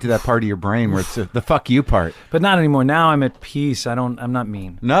point. It goes right to that part of your brain where it's the fuck you part. But not anymore. Now I'm at peace. I'm not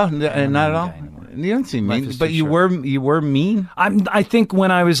mean. No, not at all. You don't seem mean, but you were mean. I think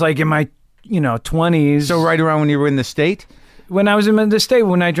when I was like in my 20s. So right around when you were in the state. When I was in the state,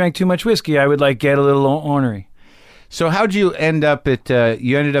 when I drank too much whiskey, I would like get a little ornery. So how'd you end up at?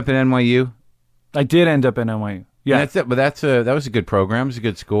 You ended up at NYU. I did end up at NYU. Yeah, and that's it. But that was a good program. It was a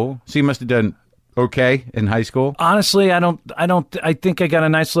good school. So you must have done okay in high school. Honestly, I think I got a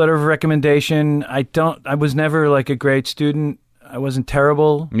nice letter of recommendation. I was never like a great student. I wasn't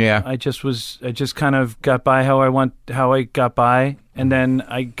terrible. Yeah. I just kind of got by how I got by, and then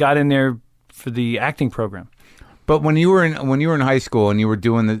I got in there for the acting program. But when you were in high school and you were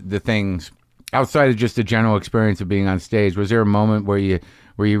doing the things outside of just the general experience of being on stage, was there a moment where you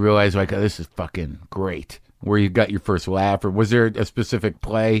realized like, oh, this is fucking great, where you got your first laugh, or was there a specific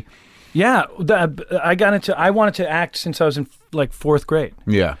play? Yeah, I wanted to act since I was in like fourth grade.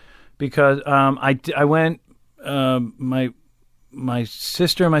 Yeah, because I went. My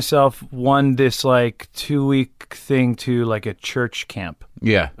sister and myself won this like 2-week thing to like a church camp.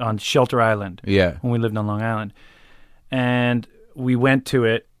 Yeah, on Shelter Island. Yeah, when we lived on Long Island, and we went to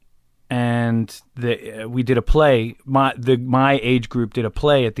it, and we did a play. My age group did a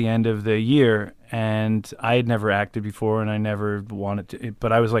play at the end of the year. And I had never acted before, and I never wanted to.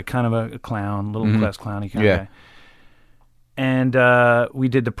 But I was like kind of a clown, little class clowny kind of guy. And we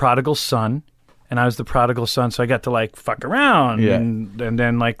did The Prodigal Son, and I was the prodigal son, so I got to like fuck around and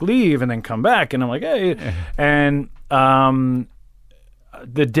then like leave and then come back, and I'm like, hey. And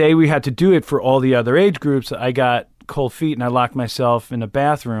the day we had to do it for all the other age groups, I got cold feet, and I locked myself in a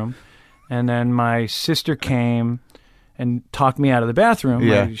bathroom, and then my sister came and talked me out of the bathroom.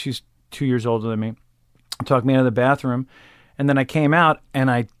 Yeah. She's 2 years older than me, talked me out of the bathroom, and then I came out and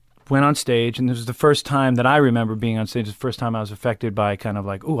I went on stage, and this was the first time that I remember being on stage. The first time I was affected by kind of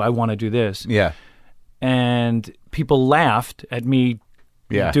like, oh, I want to do this. Yeah. And people laughed at me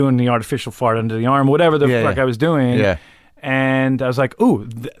doing the artificial fart under the arm, whatever the fuck I was doing. Yeah. And I was like,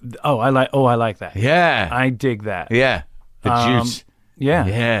 I like that. Yeah. I dig that. Yeah. The juice. Yeah.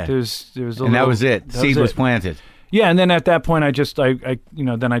 Yeah. There was a and that was it. Seed was planted. Yeah, and then at that point, I just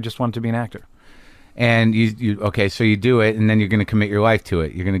wanted to be an actor. And okay, so you do it, and then you're going to commit your life to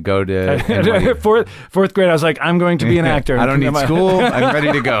it. You're going to go to fourth grade. I was like, I'm going to be an actor. I don't need school. I'm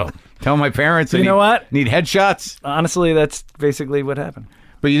ready to go. Tell my parents. You know what? Need headshots. Honestly, that's basically what happened.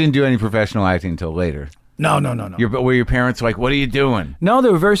 But you didn't do any professional acting until later. No. Were your parents like, what are you doing? No, they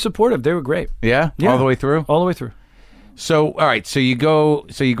were very supportive. They were great. Yeah? All the way through? All the way through. So, all right. So you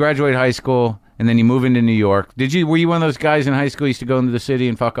graduate high school, and then you move into New York. Were you one of those guys in high school who used to go into the city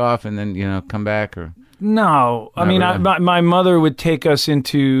and fuck off and then, come back? Or no. I mean, really? my mother would take us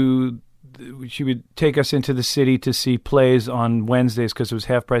into the city to see plays on Wednesdays because it was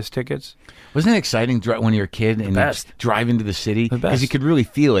half-price tickets. Wasn't it exciting when you were a kid and you drive into the city? Because you could really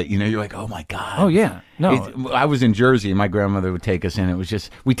feel it. You're like, oh, my God. Oh, yeah. No. I was in Jersey, and my grandmother would take us in. It was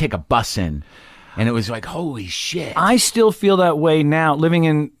just, we'd take a bus in, and it was like, holy shit. I still feel that way now,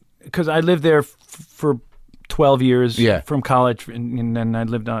 because I lived there for 12 years from college, and then I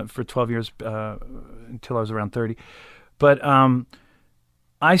lived on for 12 years until I was around 30. But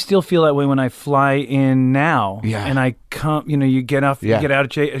I still feel that way when I fly in now, and I come. You get off, you get out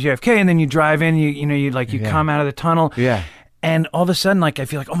of JFK, and then you drive in. You come out of the tunnel, and all of a sudden, I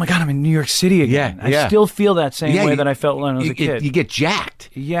feel like, oh my God, I'm in New York City again. I still feel that same way that I felt when I was a kid. You get jacked.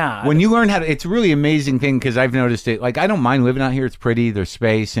 Yeah. When you learn how to, it's a really amazing thing because I've noticed it. Like I don't mind living out here; it's pretty. There's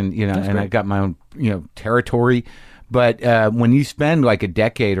space, and and I got my own territory. But when you spend like a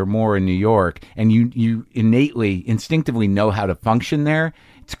decade or more in New York, and you innately, instinctively know how to function there.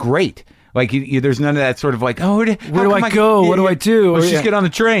 It's great. Like there's none of that sort of like, where do I go? What do I do? Let's just get on the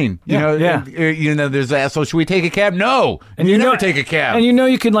train. There's the asshole. Should we take a cab? No, and you never take a cab. And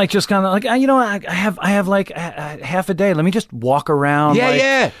you can just kind of like, I have like half a day. Let me just walk around.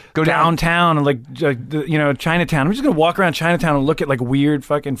 Go downtown and Chinatown. I'm just gonna walk around Chinatown and look at like weird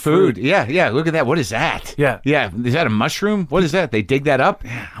fucking food. Yeah. Look at that. What is that? Yeah. Is that a mushroom? What is that? They dig that up?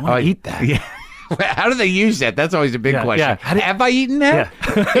 Yeah, I want to eat that. Yeah. How do they use that? That's always a big question. Yeah. Have I eaten that?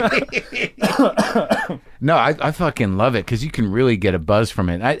 Yeah. No, I fucking love it because you can really get a buzz from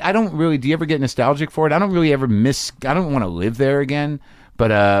it. I don't really. Do you ever get nostalgic for it? I don't really ever miss. I don't want to live there again.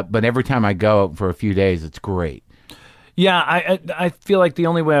 But every time I go for a few days, it's great. Yeah, I feel like the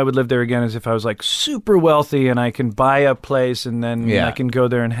only way I would live there again is if I was like super wealthy and I can buy a place and then I can go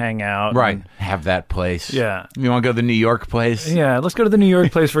there and hang out. Right. And have that place. Yeah. You want to go to the New York place? Yeah, let's go to the New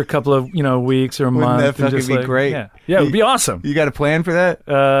York place for a couple of weeks or a month. Wouldn't that fucking be great? Yeah, it would be awesome. You got a plan for that?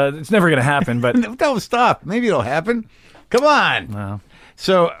 It's never going to happen, but... Don't stop. Maybe it'll happen. Come on. Well.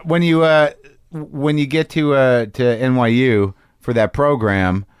 So when you get to NYU for that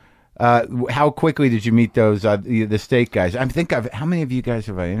program... how quickly did you meet those the state guys? How many of you guys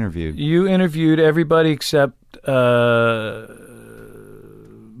have I interviewed? You interviewed everybody except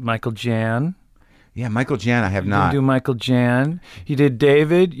Michael Jan. Yeah, Michael Jan I have not. You do Michael Jan. You did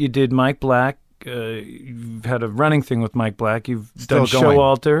David. You did Mike Black. You've had a running thing with Mike Black. You've done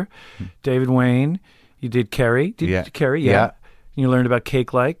Showalter, David Wayne. You did Kerry. Kerry, yeah. You learned about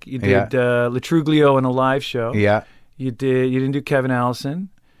Cake Like. You did Latruglio in a live show. Yeah. You didn't do Kevin Allison.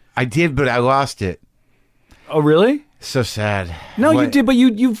 I did, but I lost it. Oh, really? So sad. No, you did, but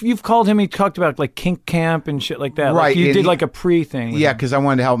you've called him. He talked about like kink camp and shit like that. Right. Like you did like a pre thing. Yeah, because I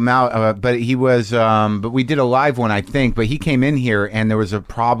wanted to help him out. But he was. But we did a live one, I think. But he came in here and there was a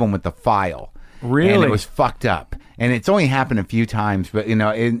problem with the file. Really? And it was fucked up. And it's only happened a few times, but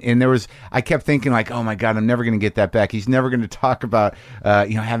and there was. I kept thinking like, oh my God, I'm never going to get that back. He's never going to talk about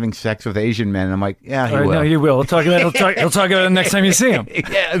having sex with Asian men. And I'm like, yeah, he will. No, he will. He'll talk about it. He'll talk about it the next time you see him.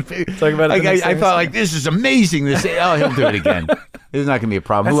 Yeah, talk about it. I thought like this is amazing. He'll do it again. It's not going to be a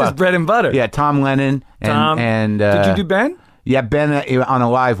problem. That's his bread and butter. Yeah, Tom Lennon and did you do Ben? Yeah, Ben on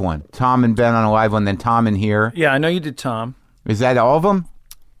a live one. Tom and Ben on a live one. Then Tom in here. Yeah, I know you did Tom. Is that all of them?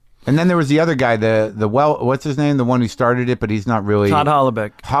 And then there was the other guy, what's his name? The one who started it, but he's not really... Todd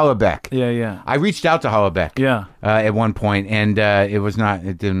Hollebeck. Hollebeck. Yeah. I reached out to Hollebeck. Yeah. At one point, and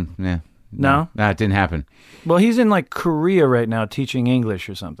it didn't... No, it didn't happen. Well, he's in like Korea right now teaching English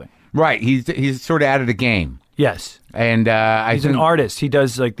or something. Right. He's sort of out of the game. Yes. And he's an artist. He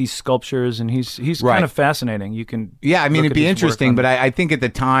does like these sculptures, and he's kind of fascinating. You can... Yeah, I mean, it'd be interesting, but I think at the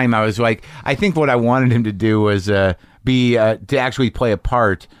time I was like... I think what I wanted him to do was to actually play a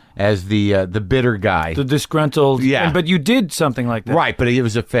part... as the bitter guy. The disgruntled... Yeah. But you did something like that. Right, but it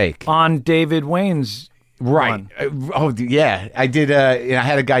was a fake. On David Wayne's Right. Yeah. I did. I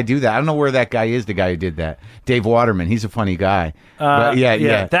had a guy do that. I don't know where that guy is, the guy who did that. Dave Waterman. He's a funny guy. But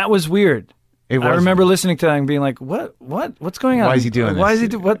yeah. That was weird. I remember listening to that and being like, what's going on? Why is he doing this? Why is he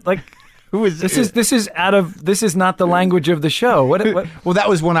doing... What, like... Who is this? This is not the language of the show. What? Well, that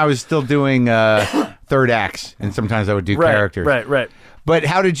was when I was still doing third acts, and sometimes I would do characters. Right. But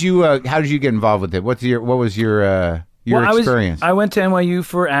how did you get involved with it? What was your experience? I went to NYU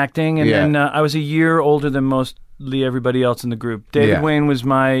for acting, and then I was a year older than most everybody else in the group. David Wayne was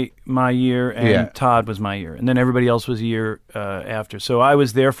my year, and Todd was my year, and then everybody else was a year after. So I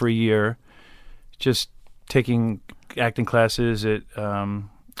was there for a year, just taking acting classes at.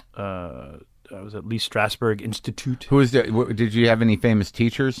 I was at Lee Strasberg Institute. Who was there? Did you have any famous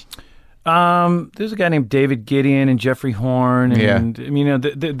teachers? There's a guy named David Gideon and Jeffrey Horn, and I mean,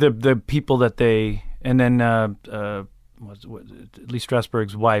 the people that they, and then was Lee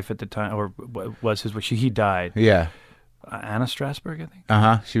Strasberg's wife at the time, or was his? He died. Yeah. Anna Strasberg, I think.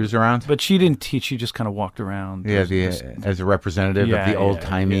 She was around, but she didn't teach. She just kind of walked around. Yeah, as a representative of the old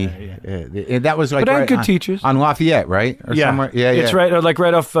timey. That was like. But I had good teachers on Lafayette, right? Or somewhere. Yeah, it's right,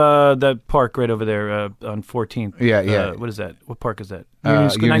 right off that park right over there on 14th. Yeah. What is that? What park is that? Union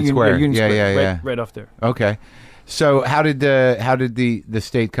Square. Union Square. Right off there. Okay. So how did the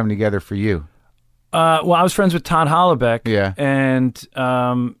state come together for you? Well, I was friends with Todd Hollebeck. Yeah.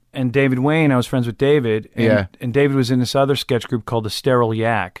 And David Wayne, I was friends with David. And David was in this other sketch group called the Sterile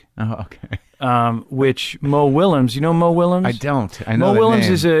Yak. Oh, okay. Which Mo Willems, you know Mo Willems? I don't. I know Mo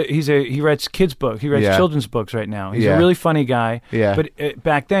Willems name. he writes kids books. He writes children's books right now. He's a really funny guy. Yeah. But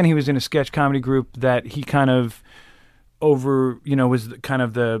back then he was in a sketch comedy group that he kind of was kind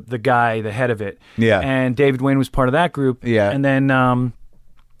of the guy, the head of it. Yeah. And David Wayne was part of that group. Yeah. And then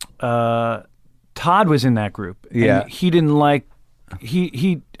Todd was in that group. Yeah. And he didn't like.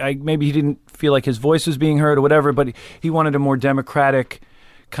 Maybe he didn't feel like his voice was being heard or whatever, but he wanted a more democratic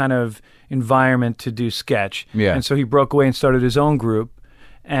kind of environment to do sketch. Yeah. And so he broke away and started his own group,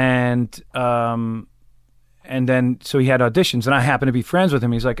 and then so he had auditions, and I happened to be friends with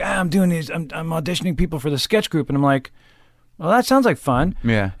him. He's like, I'm doing these, I'm auditioning people for the sketch group, and I'm like, well, that sounds like fun.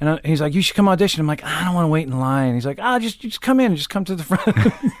 Yeah. And he's like, you should come audition. I'm like, I don't want to wait in line. He's like, just come in. Just come to the front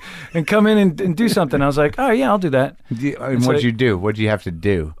and come in and do something. I was like, oh, yeah, I'll do that. And what'd you do? What'd you have to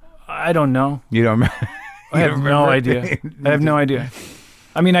do? I don't know. You don't remember? I have no idea. I have no idea.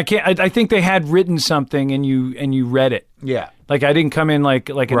 I mean, I can't. I think they had written something and you read it. Yeah. Like I didn't come in like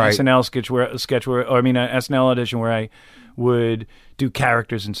an SNL sketch where an SNL audition where I would do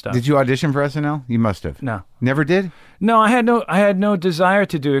characters and stuff. Did you audition for SNL? You must have. No. Never did? No, I had no desire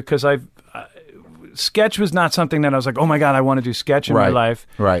to do it because sketch was not something that I was like, oh my God, I want to do sketch in my life.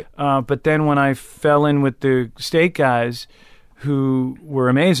 Right. But then when I fell in with the state guys who were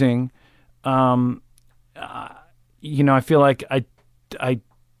amazing, I feel like I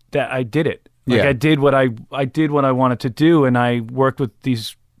did it. Like I did what I wanted to do, and I worked with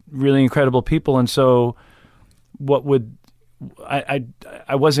these really incredible people, and so I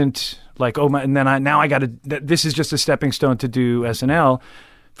wasn't like, oh my, and then I got to, this is just a stepping stone to do SNL.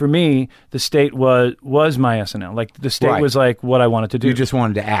 For me, the state was my SNL. Like the state was like what I wanted to do. You just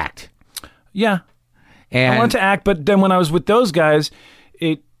wanted to act. Yeah. And I wanted to act, but then when I was with those guys,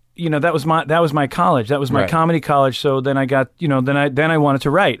 that was my college. That was my comedy college. So then I got, then I wanted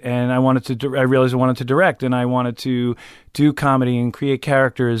to write, and I realized I wanted to direct, and I wanted to do comedy and create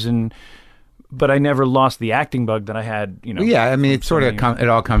characters, but I never lost the acting bug that I had, Yeah, I mean, it sort of it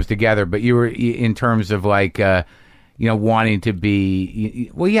all comes together, but you were in terms of like wanting to be,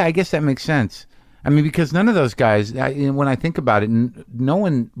 well, yeah, I guess that makes sense. I mean, because none of those guys, when I think about it, no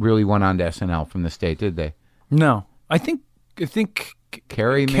one really went on to SNL from the state, did they? No. I think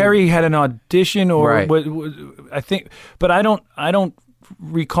Carrie had an audition, or I think, but I don't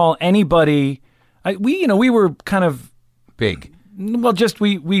recall anybody. We were kind of big. Well, just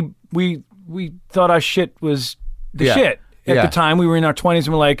we thought our shit was the shit at the time. We were in our 20s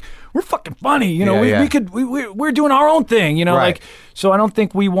and we're like, we're fucking funny, we're doing our own thing, like. So I don't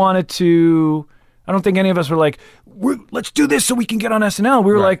think we wanted to. I don't think any of us were like, let's do this so we can get on SNL.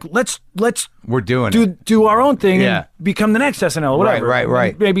 We were like, let's we're doing do our own thing and become the next SNL, whatever.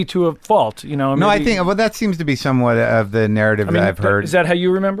 Right. Maybe to a fault, No, I think that seems to be somewhat of the narrative that I've heard. Is that how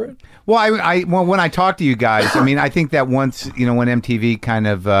you remember it? Well, when I talk to you guys, I mean, I think that once, when MTV kind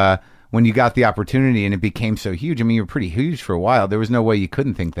of when you got the opportunity and it became so huge, I mean, you were pretty huge for a while. There was no way you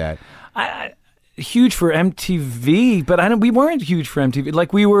couldn't think that. Huge for MTV, but we weren't huge for MTV.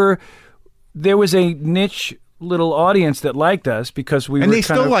 Like there was a niche little audience that liked us because we were kind of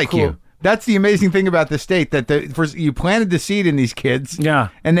cool. And they still like you. That's the amazing thing about the state, that you planted the seed in these kids,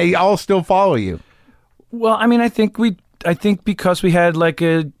 and they all still follow you. Well, I mean, I think because we had like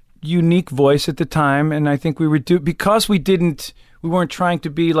a unique voice at the time, and I think we were because we weren't trying to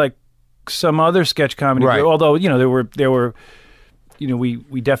be like some other sketch comedy group, although there were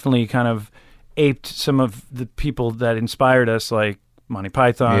we definitely kind of aped some of the people that inspired us, like Monty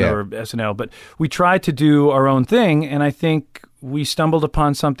Python or SNL, but we tried to do our own thing, and I think we stumbled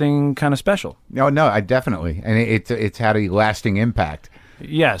upon something kind of special. No, I definitely, and it's had a lasting impact.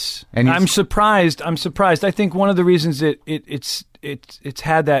 Yes, And I'm surprised. I think one of the reasons it's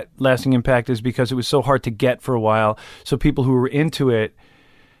had that lasting impact is because it was so hard to get for a while. So people who were into it,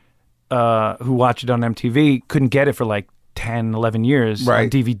 who watched it on MTV, couldn't get it for like 10, 11 years on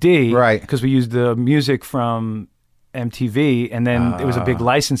DVD, right? Because we used the music from MTV, and then it was a big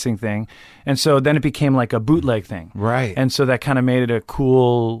licensing thing, and so then it became like a bootleg thing, right? And so that kind of made it a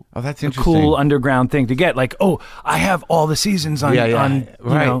cool, that's interesting, cool underground thing to get. Like, I have all the seasons on, on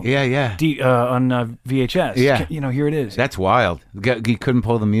VHS. Yeah, here it is. That's wild. You couldn't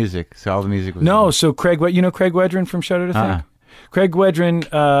pull the music, so all the music was no. So Craig Wedren from Shudder to Think. Craig Wedren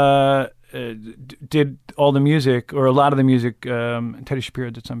did all the music, or a lot of the music. Teddy Shapiro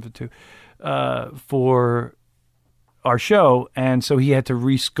did some of it too, for our show, and so he had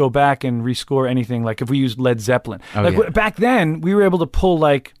to go back and rescore anything. Like if we used Led Zeppelin, back then we were able to pull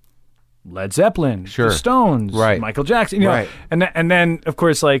like Led Zeppelin, the Stones, Michael Jackson, know, and then of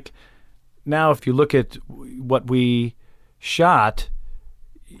course like now if you look at what we shot,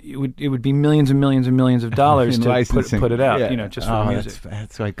 it would be millions and millions and millions of dollars to put it out, just for the music.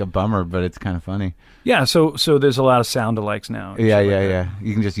 That's like a bummer, but it's kind of funny. Yeah, so there's a lot of sound alikes now. Yeah.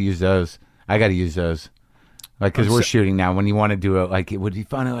 You can just use those. I got to use those. Like, because we're shooting now. When you want to do it, like, it would be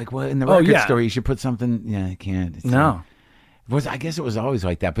fun. Like, well, in the record store, you should put something. Yeah, I can't. I guess it was always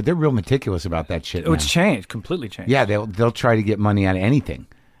like that, but they're real meticulous about that shit. It's changed, completely changed. Yeah, they'll try to get money out of anything.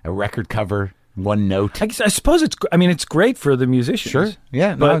 A record cover, one note. I suppose it's great for the musicians. Sure.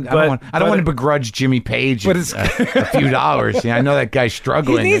 Yeah. I don't want to begrudge Jimmy Page a few dollars. I know that guy's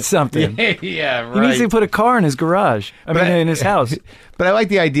struggling. He needs something. Yeah, right. He needs to put a car in his garage. In his house. But I like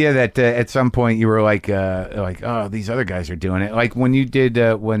the idea that at some point you were like, oh, these other guys are doing it. Like when you did,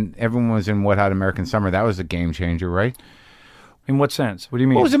 when everyone was in Wet Hot American Summer, that was a game changer, right? In what sense? What do you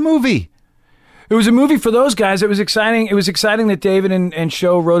mean? It was a movie. It was a movie for those guys. It was exciting. It was exciting that David and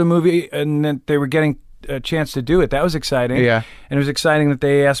Show wrote a movie and that they were getting a chance to do it. That was exciting. Yeah. And it was exciting that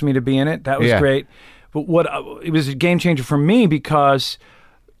they asked me to be in it. That was great. But it was a game changer for me because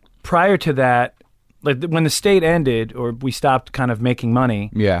prior to that, like when the state ended or we stopped kind of making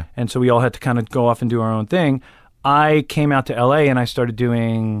money, and so we all had to kind of go off and do our own thing, I came out to LA and I started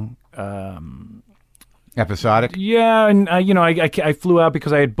doing episodic. Yeah, and I flew out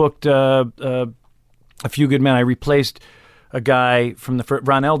because I had booked A Few Good Men. I replaced a guy from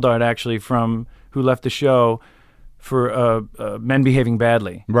Ron Eldard actually who left the show for Men Behaving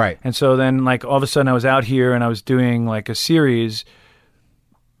Badly. Right. And so then like all of a sudden I was out here and I was doing like a series.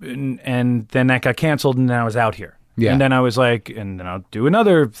 And then that got canceled, and then I was out here. Yeah. And then I was like, and then I'll do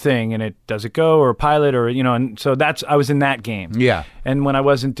another thing, and does it go, or a pilot, or, and so I was in that game. Yeah. And when I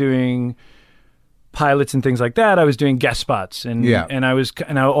wasn't doing pilots and things like that, I was doing guest spots. And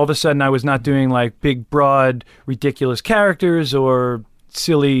all of a sudden I was not doing like big, broad, ridiculous characters or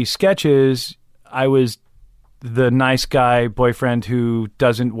silly sketches. I was the nice guy boyfriend who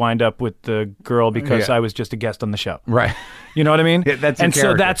doesn't wind up with the girl because I was just a guest on the show. Right. You know what I mean? Yeah, that's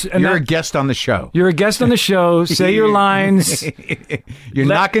you're a guest on the show. You're a guest on the show. Say your lines. You're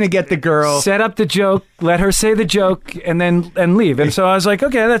not going to get the girl. Set up the joke. Let her say the joke, and leave. And so I was like,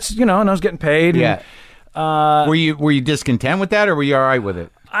 okay, that's and I was getting paid. Yeah. Were you discontent with that, or were you all right with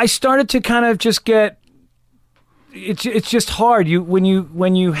it? I started to kind of just get. It's just hard.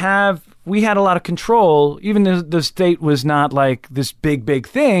 We had a lot of control. Even though the state was not like this big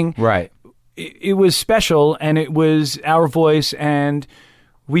thing. Right. It was special, and it was our voice, and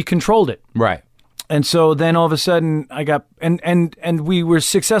we controlled it. Right. And so then all of a sudden I got, and we were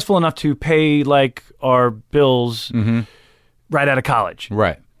successful enough to pay like our bills right out of college.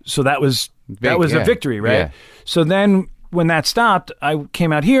 Right. So that was a victory, right? Yeah. So then when that stopped, I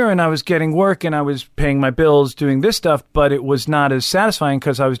came out here and I was getting work and I was paying my bills doing this stuff, but it was not as satisfying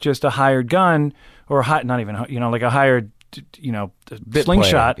because I was just a hired gun or not even, like a hired,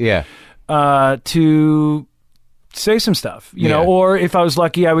 slingshot. Player. Yeah. To say some stuff, or if I was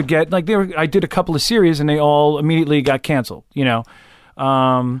lucky, I would get I did a couple of series and they all immediately got canceled, I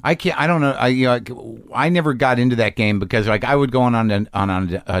don't know. I never got into that game because I would go on an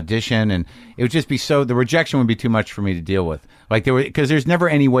audition and it would just be the rejection would be too much for me to deal with. Because there's never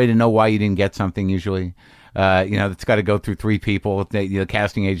any way to know why you didn't get something usually. It's got to go through three people. The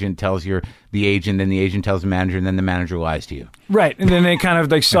casting agent tells the agent, then the agent tells the manager, and then the manager lies to you. Right, and then they kind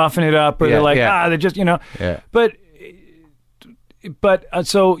of soften it up, or they're like, they're just Yeah.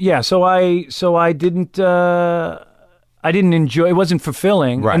 So I didn't. I didn't enjoy. It wasn't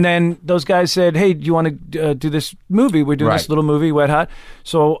fulfilling. Right. And then those guys said, "Hey, do you want to do this movie? We're doing this little movie, Wet Hot."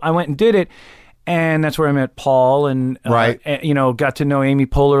 So I went and did it. And that's where I met Paul and, got to know Amy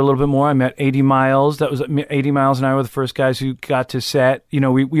Poehler a little bit more. I met 80 Miles. That was 80 Miles and I were the first guys who got to set.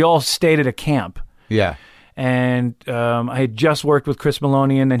 We all stayed at a camp. Yeah. And I had just worked with Chris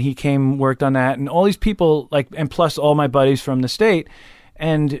Maloney, and then he came, worked on that. And all these people, and plus all my buddies from the state.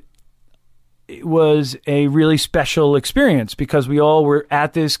 And it was a really special experience because we all were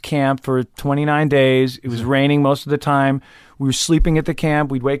at this camp for 29 days. It was raining most of the time. We were sleeping at the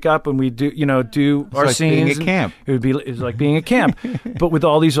camp. We'd wake up and we'd do our like scenes. Being at camp. It was like being at camp, but with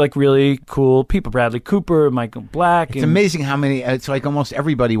all these really cool people: Bradley Cooper, Michael Black. It's amazing how many. It's like almost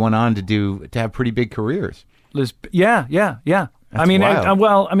everybody went on to have pretty big careers. Yeah. That's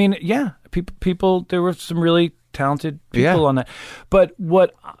wild. People. There were some really talented people on that. But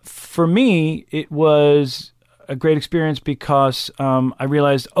for me, it was a great experience because I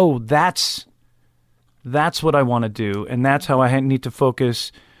realized, that's what I want to do, and that's how I need to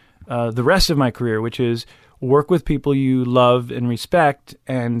focus the rest of my career, which is work with people you love and respect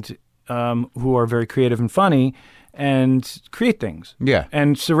and who are very creative and funny, and create things. Yeah.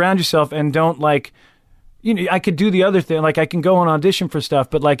 And surround yourself, and don't I could do the other thing. I can go and audition for stuff,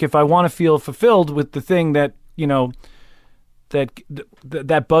 but if I want to feel fulfilled with the thing that,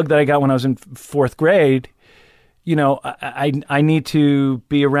 that bug that I got when I was in fourth grade, I need to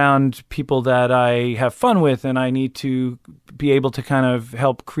be around people that I have fun with, and I need to be able to kind of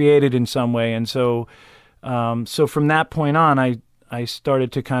help create it in some way. And so from that point on, I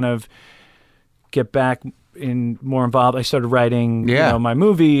started to kind of get back more involved. I started writing, my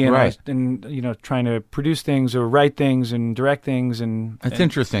movie, and trying to produce things or write things and direct things. And it's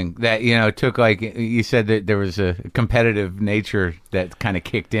interesting that it took, you said that there was a competitive nature that kind of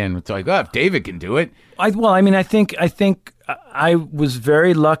kicked in. It's like, if David can do it. I think I was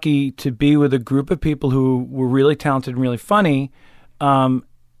very lucky to be with a group of people who were really talented and really funny.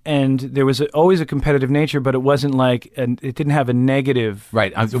 And there was always a competitive nature, but it wasn't it didn't have a negative.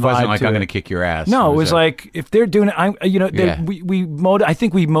 Right. It wasn't like, I'm going to kick your ass. No, it was like, if they're doing it, I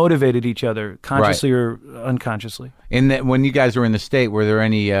think we motivated each other consciously or unconsciously. And when you guys were in the state, were there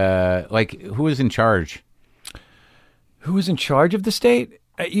any, who was in charge? Who was in charge of the state?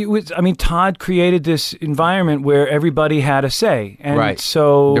 Todd created this environment where everybody had a say. And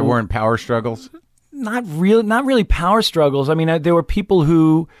so there weren't power struggles? Not really power struggles. There were people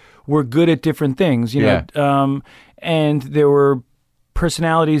who were good at different things, and there were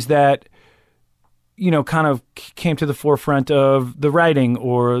personalities that, kind of came to the forefront of the writing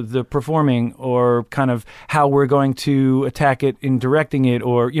or the performing or kind of how we're going to attack it in directing it,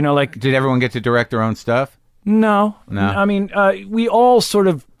 or, Did everyone get to direct their own stuff? No. We all sort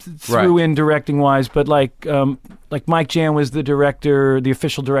of threw in directing wise, but Mike Jan was the director, the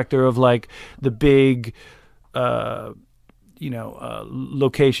official director of the big,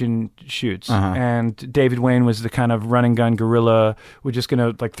 location shoots, and David Wayne was the kind of run and gun guerrilla. We're just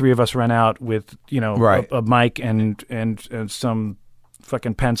gonna three of us run out with a mic and some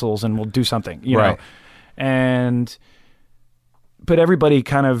fucking pencils, and we'll do something, know, But everybody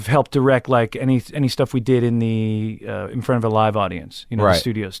kind of helped direct any stuff we did in front of a live audience, the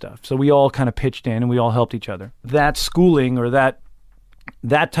studio stuff. So we all kind of pitched in and we all helped each other. That schooling or that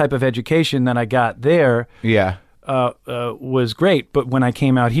type of education that I got there, was great. But when I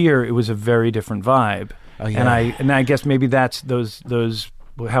came out here, it was a very different vibe. Oh, yeah. And I guess maybe that's those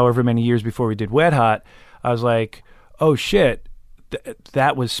however many years before we did Wet Hot, I was like, oh shit,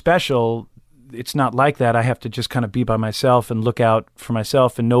 that was special. It's not like that. I have to just kind of be by myself and look out for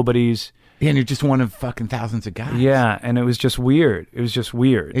myself, and nobody's. Yeah, and you're just one of fucking thousands of guys. Yeah, and it was just weird. It was just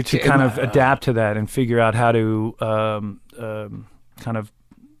weird to kind of adapt to that and figure out how to kind of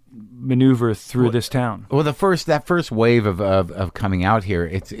maneuver through this town. Well, that first wave of coming out here,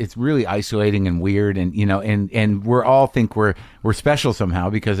 it's really isolating and weird, and and we all think we're special somehow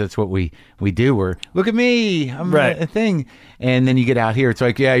because that's what we do. We're, look at me, I'm a thing, and then you get out here, it's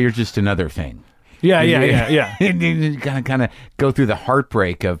like, yeah, you're just another thing. Yeah. And you kind of go through the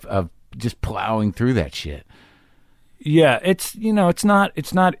heartbreak of just plowing through that shit. Yeah, it's it's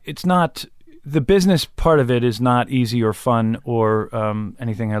not. The business part of it is not easy or fun or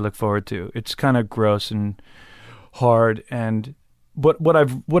anything I look forward to. It's kind of gross and hard. And what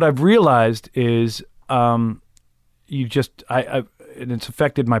I've realized is and it's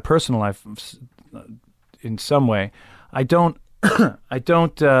affected my personal life in some way. I don't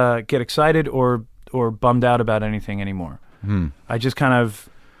get excited or bummed out about anything anymore. I just kind of,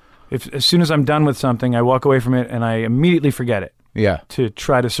 as soon as I'm done with something, I walk away from it and I immediately forget it. Yeah. To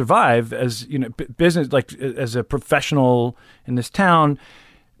try to survive as, business, as a professional in this town,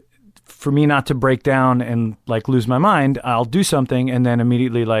 for me not to break down and lose my mind, I'll do something and then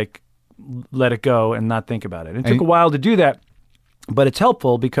immediately let it go and not think about it. It took a while to do that, but it's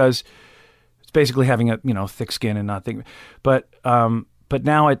helpful because it's basically having a thick skin and not think. But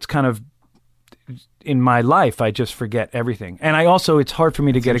now it's kind of in my life, I just forget everything, and it's hard for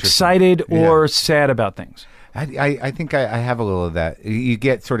me to get excited or sad about things. I think I have a little of that. You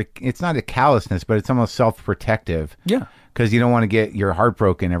get sort of, it's not a callousness, but it's almost self-protective. Yeah. Because you don't want to get your heart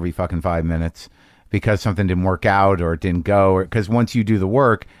broken every fucking 5 minutes because something didn't work out or it didn't go. Because once you do the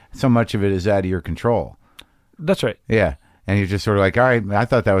work, so much of it is out of your control. That's right. Yeah. And you're just sort of like, all right, I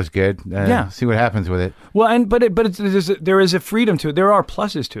thought that was good. See what happens with it. Well, there is a freedom to it. There are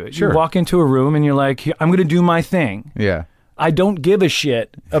pluses to it. Sure. You walk into a room and you're like, I'm going to do my thing. Yeah. I don't give a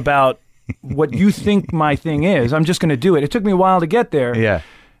shit about what you think my thing is. I'm just going to do it. It took me a while to get there. Yeah.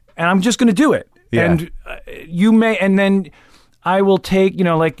 And I'm just going to do it. Yeah. And and then I will take, you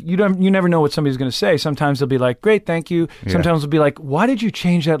never know what somebody's going to say. Sometimes they'll be like, great, thank you. Yeah. Sometimes they'll be like, why did you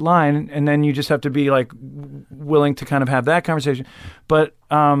change that line? And then you just have to be like willing to kind of have that conversation. But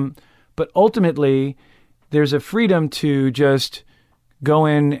ultimately, there's a freedom to just go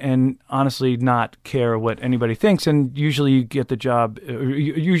in and honestly not care what anybody thinks. And usually you get the job.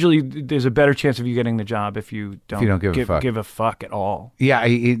 Usually there's a better chance of you getting the job if you don't give a fuck at all. Yeah,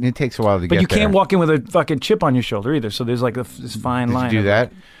 it takes a while to get there. But you can't walk in with a fucking chip on your shoulder either. So there's like this fine line. Did you do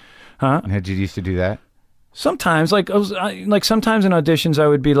that? Huh? Did you used to do that? Sometimes, sometimes in auditions, I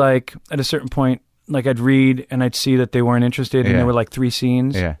would be like, at a certain point, like I'd read and I'd see that they weren't interested and there were like 3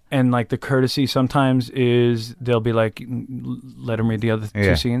 scenes. Yeah. And like the courtesy sometimes is they'll be like, let them read the other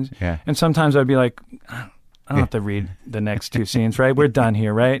 2 scenes. Yeah. And sometimes I'd be like, I don't have to read the next 2 scenes, right? We're done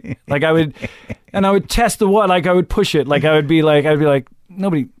here, right? Like I would test the what, like I would push it. Like I'd be like,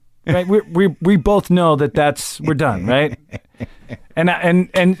 nobody, right? We both know we're done, right?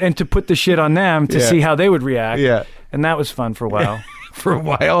 And to put the shit on them to see how they would react. Yeah. And that was fun for a while. For a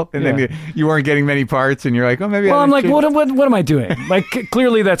while, and then you weren't getting many parts, and you're like, oh, maybe. Well, I'm like, what am I doing? Like,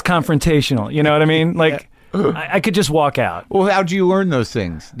 clearly that's confrontational. You know what I mean? Like, I could just walk out. Well, how'd you learn those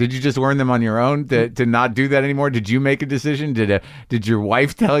things? Did you just learn them on your own to not do that anymore? Did you make a decision? Did your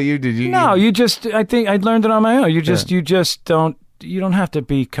wife tell you? Did you? No, I think I learned it on my own. You just don't. You don't have to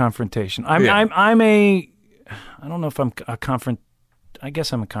be confrontational. I don't know if I'm I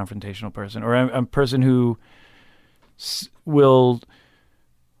guess I'm a confrontational person, or I'm a person who will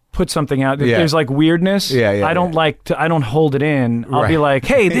put something out. There's like weirdness. I don't I don't hold it in. I'll be like,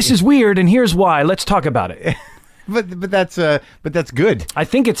 hey, this is weird and here's why. Let's talk about it. but that's good. I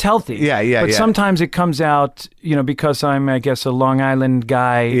think it's healthy. But sometimes it comes out, because I'm, I guess, a Long Island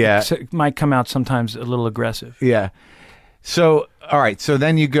guy. It might come out sometimes a little aggressive. Yeah. So, all right. So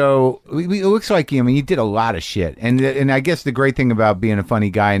then you go, it looks like, you did a lot of shit. And I guess the great thing about being a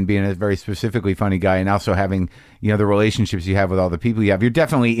funny guy and being a very specifically funny guy and also having, the relationships you have with all the people you have, you're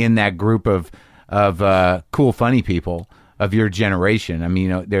definitely in that group of cool, funny people of your generation. I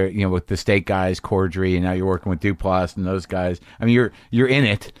mean, they're, with the State guys, Cordry, and now you're working with Duplass and those guys. I mean, you're in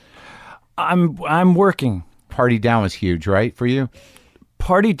it. I'm working. Party Down was huge, right, for you?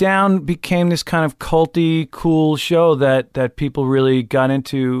 Party Down became this kind of culty, cool show that people really got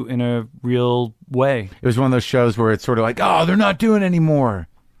into in a real way. It was one of those shows where it's sort of like, oh, they're not doing it anymore.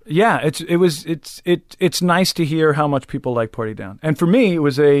 Yeah, it's nice to hear how much people like Party Down. And for me, it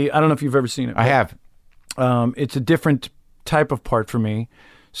was I don't know if you've ever seen it. I have. It's a different type of part for me,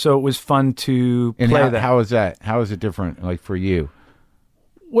 so it was fun to play that. How is that? How is it different, like, for you?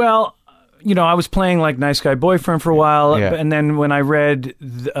 Well, I was playing like Nice Guy Boyfriend for a while, and then when I read,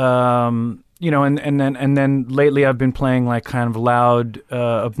 and then lately I've been playing like kind of loud,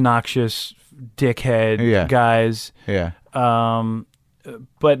 obnoxious dickhead guys. Yeah.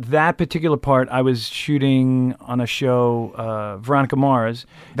 But that particular part, I was shooting on a show, Veronica Mars.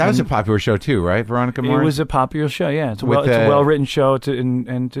 That was a popular show too, right? Veronica Mars. It was a popular show. Yeah, it's a well-written show,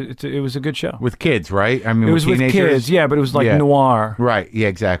 it was a good show with kids, right? I mean, it was teenagers? With kids, yeah, but it was like noir, right? Yeah,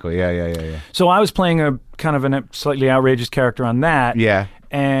 exactly. Yeah. So I was playing a kind of a slightly outrageous character on that. Yeah.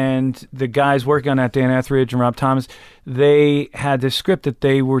 And the guys working on that, Dan Etheridge and Rob Thomas, they had this script that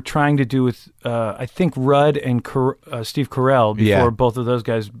they were trying to do with, I think, Rudd and Steve Carell before both of those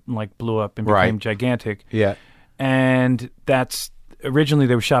guys like blew up and became gigantic. Yeah. And originally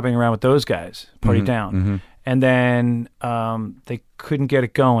they were shopping around with those guys, Party Down. Mm-hmm. And then they couldn't get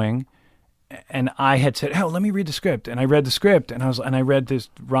it going. And I had said, "Oh, let me read the script." And I read the script, and I read this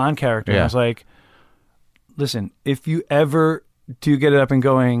Ron character, and I was like, "Listen, if you ever do get it up and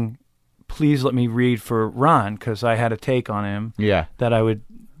going, please let me read for Ron, because I had a take on him. Yeah,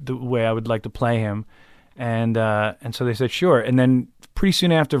 the way I would like to play him." And so they said sure. And then pretty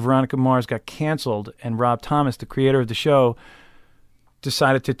soon after, Veronica Mars got canceled, and Rob Thomas, the creator of the show,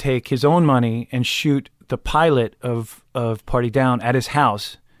 decided to take his own money and shoot the pilot of Party Down at his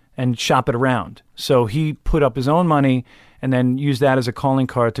house and shop it around. So he put up his own money and then used that as a calling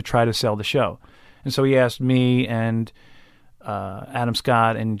card to try to sell the show. And so he asked me and Adam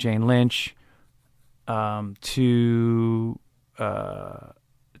Scott and Jane Lynch to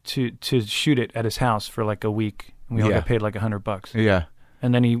shoot it at his house for like a week. And we all got paid like $100. Yeah.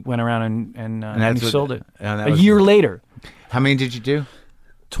 And then he went around and he sold it. A year later. How many did you do?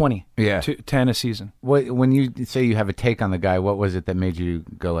 20. Yeah. 10 a season. When you say you have a take on the guy, what was it that made you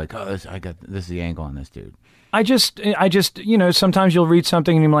go like, oh, this is the angle on this dude? I just, sometimes you'll read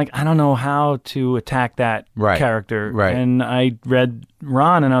something and you're like, I don't know how to attack that character. Right. And I read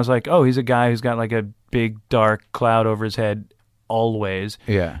Ron and I was like, oh, he's a guy who's got like a big dark cloud over his head always.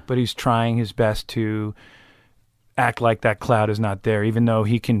 Yeah. But he's trying his best to act like that cloud is not there, even though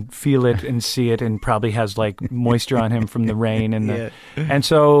he can feel it and see it and probably has like moisture on him from the rain and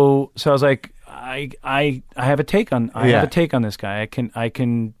so I was like, I have a take on have a take on this guy.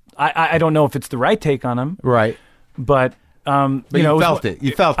 I don't know if it's the right take on him, right? But you felt it.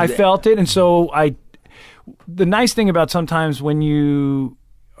 You felt it. I felt it, and so the nice thing about sometimes when you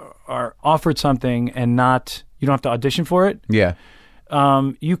are offered something and you don't have to audition for it. Yeah.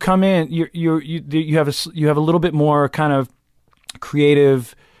 You come in. You have a little bit more kind of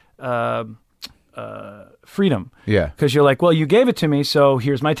creative freedom. Yeah. Because you're like, well, you gave it to me, so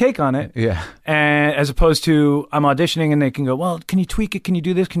here's my take on it. Yeah. And as opposed to I'm auditioning and they can go, well, can you tweak it? Can you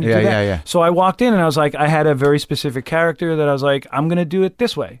do this? Can you do that? Yeah. So I walked in and I was like, I had a very specific character that I was like, I'm going to do it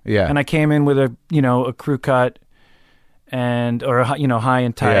this way. Yeah. And I came in with a crew cut or high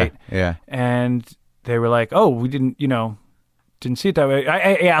and tight. Yeah. And they were like, oh, we didn't see it that way.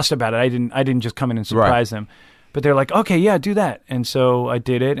 I asked about it. I didn't just come in and surprise them. But they're like, okay, yeah, do that. And so I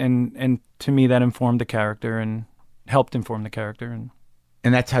did it, and to me that informed the character and helped inform the character.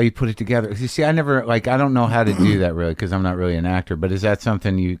 And that's how you put it together. You see, I don't know how to do that really because I'm not really an actor, but is that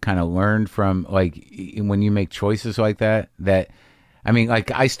something you kind of learned from, like, when you make choices like that? I mean,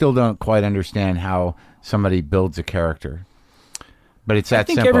 like, I still don't quite understand how somebody builds a character. But it's that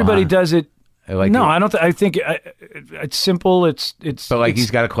simple. I think everybody does it. No, I don't. I think it's simple. It's. But like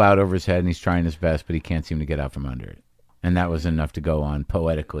he's got a cloud over his head and he's trying his best, but he can't seem to get out from under it, and that was enough to go on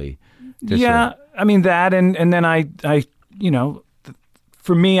poetically. Yeah, I mean that, and then I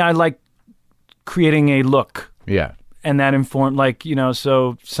for me, I like creating a look. Yeah, and that informed,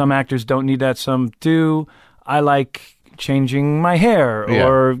 so some actors don't need that, some do. I like changing my hair,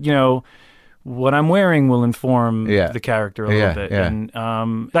 or what I'm wearing will inform the character a little bit, and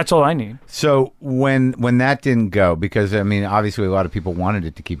that's all I need. So when that didn't go, because I mean, obviously a lot of people wanted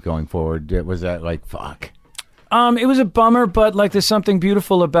it to keep going forward. Was that like fuck? It was a bummer, but like there's something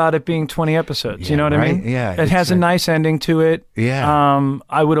beautiful about it being 20 episodes. You know what I mean? Yeah, it has a nice ending to it. Yeah.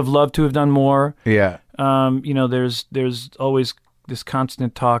 I would have loved to have done more. Yeah. There's always this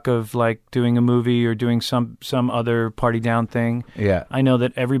constant talk of like doing a movie or doing some other Party Down thing. Yeah. I know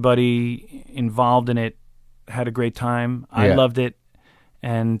that everybody involved in it had a great time. I loved it.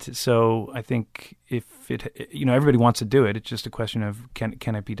 And so I think if everybody wants to do it, it's just a question of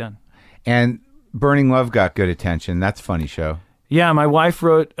can it be done? And Burning Love got good attention. That's a funny show. Yeah, my wife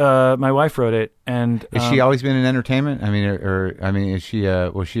wrote it, and has she always been in entertainment? I mean, is she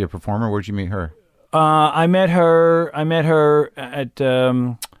was she a performer? Where'd you meet her? I met her at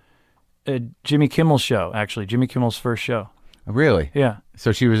Jimmy Kimmel's show. Actually, Jimmy Kimmel's first show. Really? Yeah. So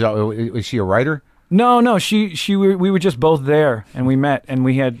was she a writer? No. We were just both there, and we met, and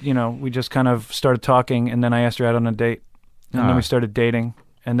we had we just kind of started talking, and then I asked her out on a date, and then we started dating,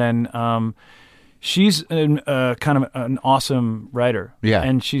 and then she's kind of an awesome writer. Yeah.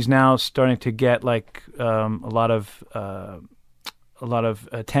 And she's now starting to get like a lot of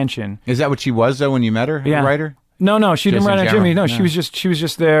attention. Is that what she was though when you met her? Yeah. A writer? No, she didn't write on Jimmy. No, No. she was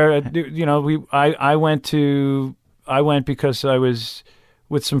just there. I went because I was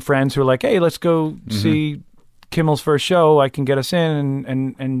with some friends who were like, hey, let's go see Kimmel's first show. I can get us in,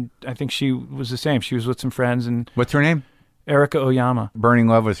 and I think she was the same. She was with some friends. And what's her name? Erica Oyama. Burning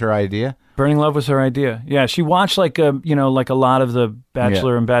Love was her idea? Burning Love was her idea. Yeah, she watched like a lot of the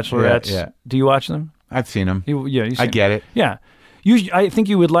Bachelor and Bachelorettes. Yeah. Do you watch them? I've seen them. I get it. Yeah. I think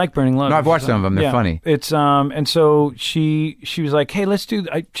you would like Burning Love. No, I've watched some of them. They're funny. It's and so she was like, hey, let's do.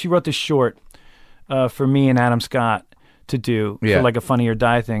 She wrote this short for me and Adam Scott to do for like a Funny or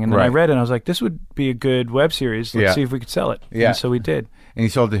Die thing, and then I read it and I was like, this would be a good web series. Let's see if we could sell it. Yeah. And so we did. And you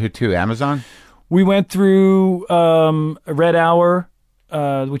sold it to who, too? Amazon? We went through Red Hour,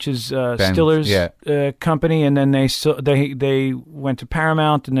 which is Stiller's company, and then they went to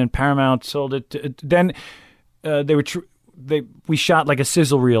Paramount, and then Paramount sold it. Then they were we shot like a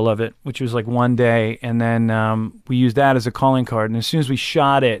sizzle reel of it, which was like one day, and then we used that as a calling card. And as soon as we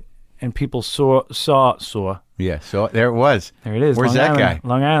shot it, and people saw. Yeah, so there it was. There it is. Where's Long that Island, guy?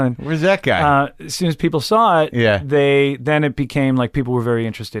 Long Island. Where's that guy? As soon as people saw it, Yeah. then it became like people were very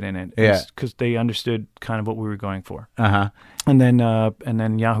interested in it. Yeah. Because they understood kind of what we were going for. Uh-huh. And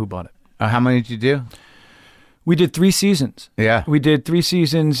then Yahoo bought it. How many did you do? We did 3 seasons. Yeah. We did 3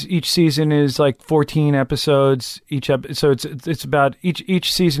 seasons. Each season is like 14 episodes. So it's about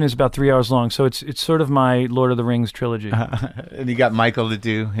each season is about 3 hours long. So it's sort of my Lord of the Rings trilogy. And you got Michael to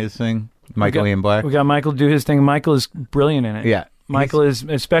do his thing? Michael Ian Black? We got Michael to do his thing. Michael is brilliant in it. Yeah. Michael is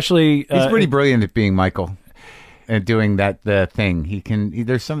especially... he's pretty brilliant at being Michael and doing the thing. He's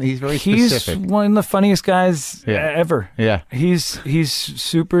very specific. He's one of the funniest guys ever. Yeah. He's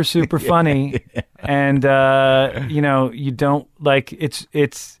super, super funny. And, you don't like,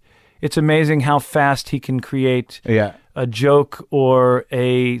 it's amazing how fast he can create a joke or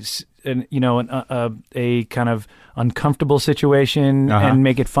a kind of uncomfortable situation and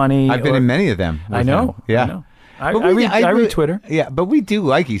make it funny. I've been in many of them. I know. Him. Yeah. I know. I read Twitter. Yeah, but we do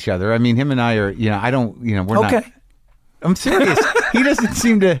like each other. I mean, him and I are, we're not. I'm serious. He doesn't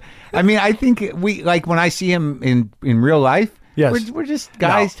seem to. I mean, I think when I see him in real life, yes. we're just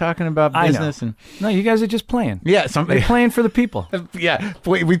guys talking about business. No, you guys are just playing. Yeah, They're playing for the people. Yeah,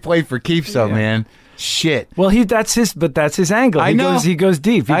 we play for keeps, though, man. Shit. Well, that's his angle. I know. He goes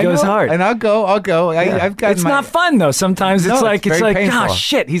deep. He goes hard. And I'll go. I've got. It's not fun though. Sometimes it's like painful. oh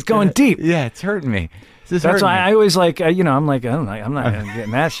shit, he's going deep. Yeah, it's hurting me. That's why I always like, I'm like, I'm not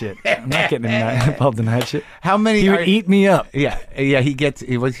getting that shit. I'm not getting involved in that shit. How many? He would eat me up. Yeah.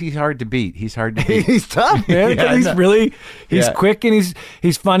 He's hard to beat. He's hard to beat. He's tough, man. Yeah, he's quick and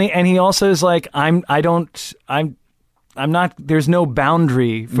he's funny, and he also is like, I'm not. There's no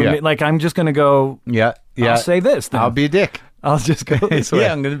boundary for me. Like I'm just gonna go. Yeah. I'll say this. Then. I'll be a dick. I'll just go this way.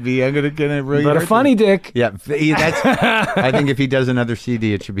 Yeah, I'm gonna really. But a funny dick. Yeah, that's. I think if he does another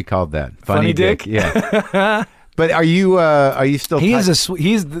CD, it should be called that. Funny dick. Yeah. But are you still?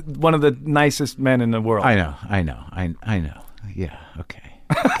 He's one of the nicest men in the world. I know. Yeah. Okay.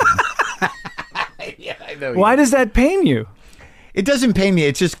 Yeah, I know. Why does that pain you? It doesn't pain me.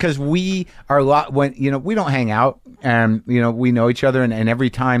 It's just because we are a lot when we don't hang out, and we know each other. And every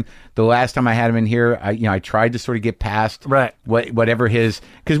time, the last time I had him in here, I tried to sort of get past whatever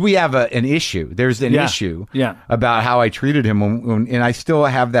because we have an issue. There's an issue about how I treated him, and I still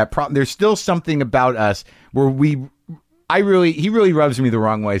have that problem. There's still something about us where he really rubs me the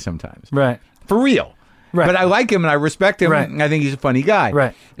wrong way sometimes. Right. For real. Right. But I like him and I respect him. Right. And I think he's a funny guy.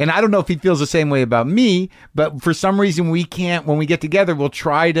 Right. And I don't know if he feels the same way about me, but for some reason we can't, when we get together, we'll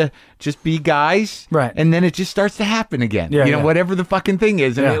try to just be guys. Right. And then it just starts to happen again. Yeah, whatever the fucking thing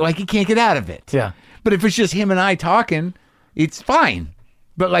is. And he can't get out of it. Yeah. But if it's just him and I talking, it's fine.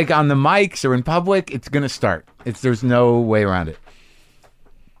 But like on the mics or in public, it's going to start. There's no way around it.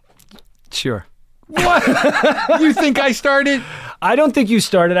 Sure. What? You think I started? I don't think you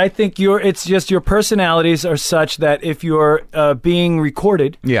started. I think it's just your personalities are such that if you're being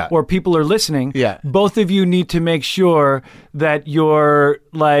recorded or people are listening, both of you need to make sure that you're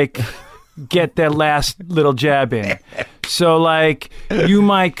like get that last little jab in. So like you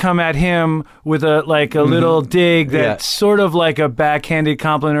might come at him with a little dig that's sort of like a backhanded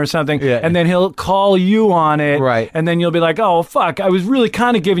compliment or something, and then he'll call you on it, and then you'll be like, oh fuck, I was really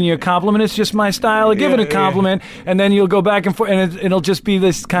kind of giving you a compliment. It's just my style of giving a compliment, and then you'll go back and forth, and it'll just be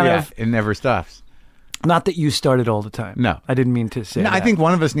this kind of. It never stops. Not that you started all the time. No, I didn't mean to say. No, that. I think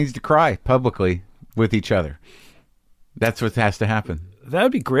one of us needs to cry publicly with each other. That's what has to happen. That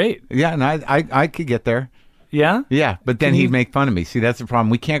would be great. Yeah, and I could get there. Yeah? Yeah, but then he'd make fun of me. See, that's the problem.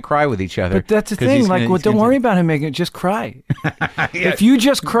 We can't cry with each other. But that's the thing. Don't worry about him making it. Just cry. If you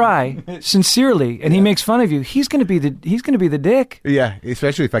just cry sincerely and he makes fun of you, he's going to be the dick. Yeah,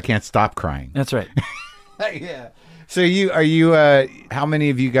 especially if I can't stop crying. That's right. Yeah. So how many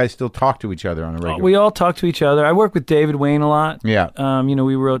of you guys still talk to each other on a regular? We all talk to each other. I work with David Wayne a lot. Yeah.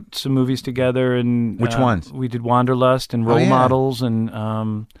 We wrote some movies together, and which ones? We did Wanderlust and Role Models, and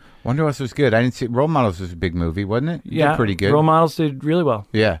Wanderlust was good. I didn't see Role Models was a big movie, wasn't it? You did pretty good. Role Models did really well.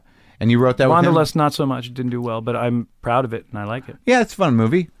 Yeah. And you wrote that with him? Wanderlust not so much. It didn't do well, but I'm proud of it and I like it. Yeah, it's a fun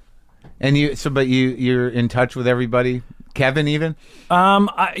movie. And you're in touch with everybody? Kevin even?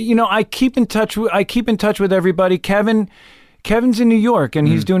 I keep in touch with everybody. Kevin's in New York and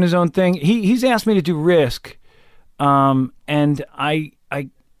he's doing his own thing. He's asked me to do Risk. And I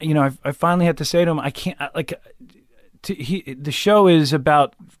finally had to say to him, I can't the show is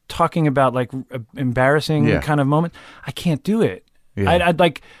about talking about like embarrassing kind of moments. I can't do it. Yeah.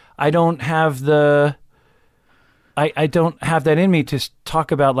 I don't have the I don't have that in me to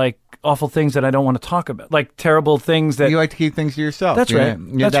talk about like awful things that I don't want to talk about, like terrible things that you like to keep things to yourself. That's right.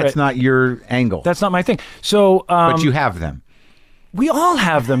 That's not your angle. That's not my thing. So, but you have them. We all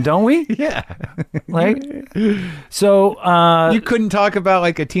have them, don't we? Yeah. Like, so you couldn't talk about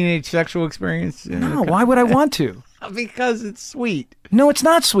like a teenage sexual experience. No, why would I want to? Because it's sweet. No, it's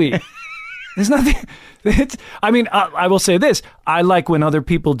not sweet. There's nothing. I will say this: I like when other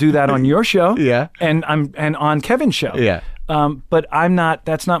people do that on your show. Yeah. And on Kevin's show. Yeah. But I'm not.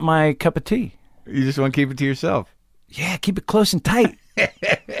 That's not my cup of tea. You just want to keep it to yourself. Yeah, keep it close and tight.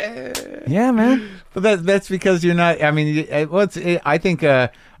 Yeah, man. But that's because you're not. I mean, I think I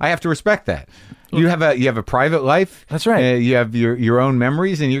have to respect that. You have a private life. That's right. You have your own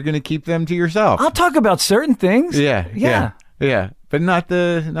memories, and you're going to keep them to yourself. I'll talk about certain things. Yeah. But not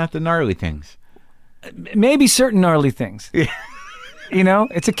the gnarly things. Maybe certain gnarly things. Yeah.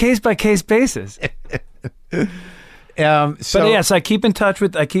 It's a case by case basis. But yes, I keep in touch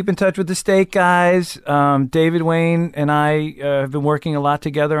with the state guys. David Wayne and I have been working a lot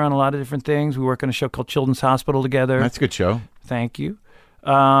together on a lot of different things. We work on a show called Children's Hospital together. That's a good show. Thank you.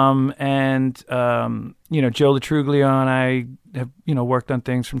 Joe Latruglio and I have worked on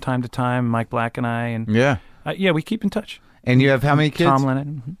things from time to time. Mike Black and I, and we keep in touch. And you have how many kids? Tom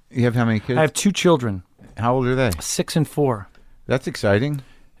Lennon. Mm-hmm. You have how many kids? I have 2 children. How old are they? 6 and 4. That's exciting.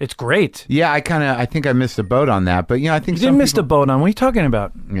 It's great. Yeah, I think I missed the boat on that, but I think you didn't miss the boat on. What are you talking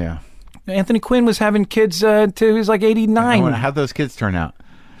about? Yeah. Anthony Quinn was having kids till he was like 89. How'd those kids turn out?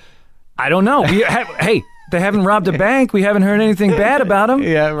 I don't know. Hey, they haven't robbed a bank. We haven't heard anything bad about them.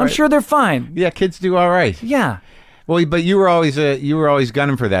 Yeah, right. I'm sure they're fine. Yeah, kids do all right. Yeah. Well, but you were always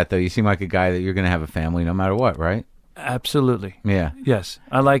gunning for that, though. You seem like a guy that you're going to have a family no matter what, right? Absolutely. Yeah. Yes.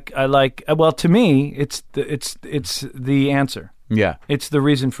 I like. Well, to me, it's the answer. Yeah. It's the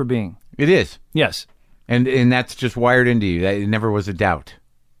reason for being. It is. Yes. And that's just wired into you. That it never was a doubt.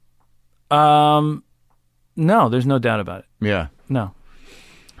 No, there's no doubt about it. Yeah. No.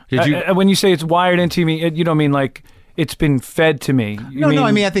 Did you? When you say it's wired into me, you don't mean like it's been fed to me. No.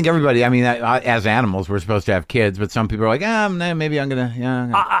 I mean, I think everybody. I mean, as animals, we're supposed to have kids, but some people are like, maybe I'm gonna.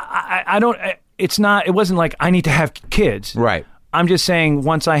 Yeah. I don't. It's not. It wasn't like I need to have kids. Right. I'm just saying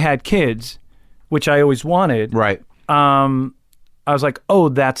once I had kids, which I always wanted. Right. I was like, oh,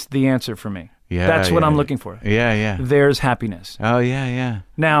 that's the answer for me. Yeah. That's what I'm looking for. Yeah. There's happiness. Oh, yeah.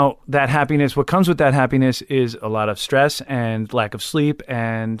 Now, that happiness, what comes with that happiness is a lot of stress and lack of sleep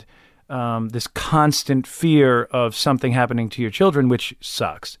and this constant fear of something happening to your children, which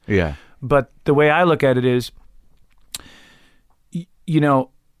sucks. Yeah. But the way I look at it is,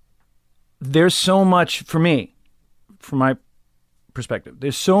 there's so much, for me, from my perspective,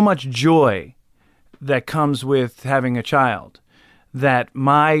 there's so much joy that comes with having a child that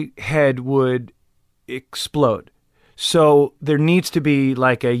my head would explode. So there needs to be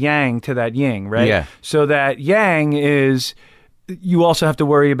like a yang to that yin, right? Yeah. So that yang is, you also have to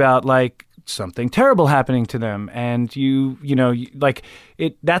worry about like something terrible happening to them. And that's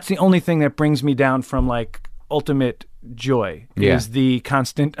the only thing that brings me down from like ultimate joy is the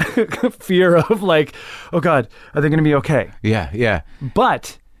constant fear of like, oh God, are they going to be okay? Yeah.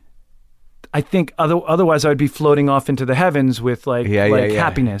 But I think otherwise I would be floating off into the heavens with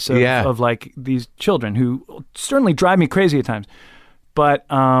happiness of like these children who certainly drive me crazy at times. But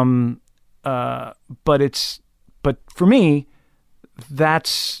for me,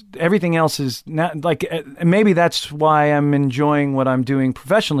 that's everything else is not like, and maybe that's why I'm enjoying what I'm doing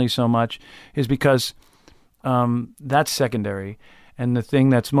professionally so much is because that's secondary. And the thing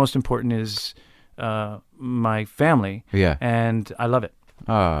that's most important is my family. Yeah. And I love it.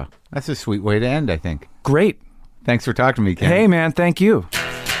 That's a sweet way to end, I think. Great. Thanks for talking to me, Ken. Hey, man. Thank you.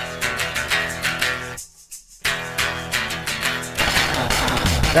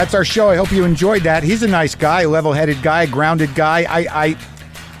 That's our show. I hope you enjoyed that. He's a nice guy, level-headed guy, grounded guy. I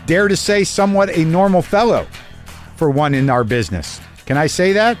dare to say somewhat a normal fellow for one in our business. Can I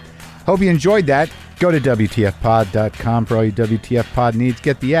say that? Hope you enjoyed that. Go to WTFpod.com for all your WTF Pod needs.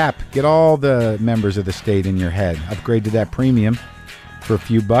 Get the app. Get all the members of the state in your head. Upgrade to that premium for a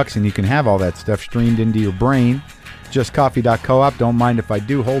few bucks, and you can have all that stuff streamed into your brain. JustCoffee.coop. Don't mind if I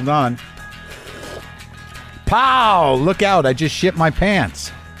do. Hold on. Pow! Look out. I just shit my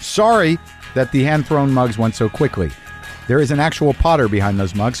pants. Sorry that the hand-thrown mugs went so quickly. There is an actual potter behind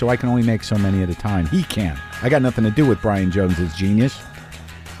those mugs, so I can only make so many at a time. He can. I got nothing to do with Brian Jones's genius.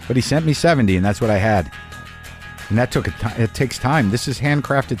 But he sent me 70, and that's what I had. And that it takes time. This is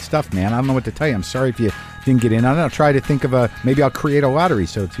handcrafted stuff, man. I don't know what to tell you. I'm sorry if you didn't get in on it. I'll try to think of maybe I'll create a lottery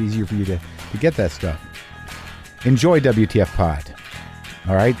so it's easier for you to get that stuff. Enjoy WTF Pod.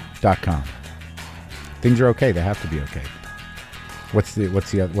 All right? .com. Things are okay. They have to be okay. What's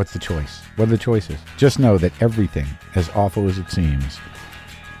the choice? What are the choices? Just know that everything, as awful as it seems,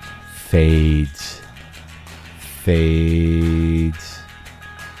 fades.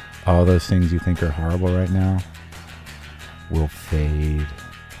 All those things you think are horrible right now will fade.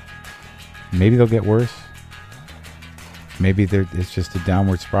 Maybe they'll get worse. Maybe it's just a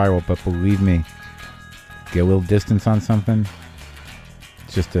downward spiral, but believe me, get a little distance on something.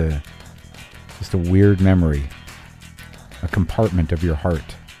 It's just a weird memory, a compartment of your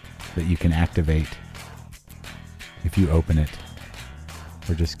heart that you can activate if you open it,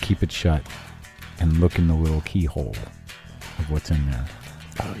 or just keep it shut and look in the little keyhole of what's in there.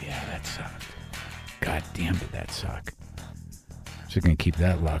 Oh yeah, that sucked. God damn, did that suck. Just gonna keep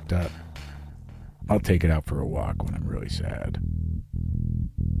that locked up. I'll take it out for a walk when I'm really sad.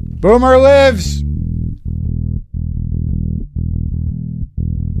 Boomer lives!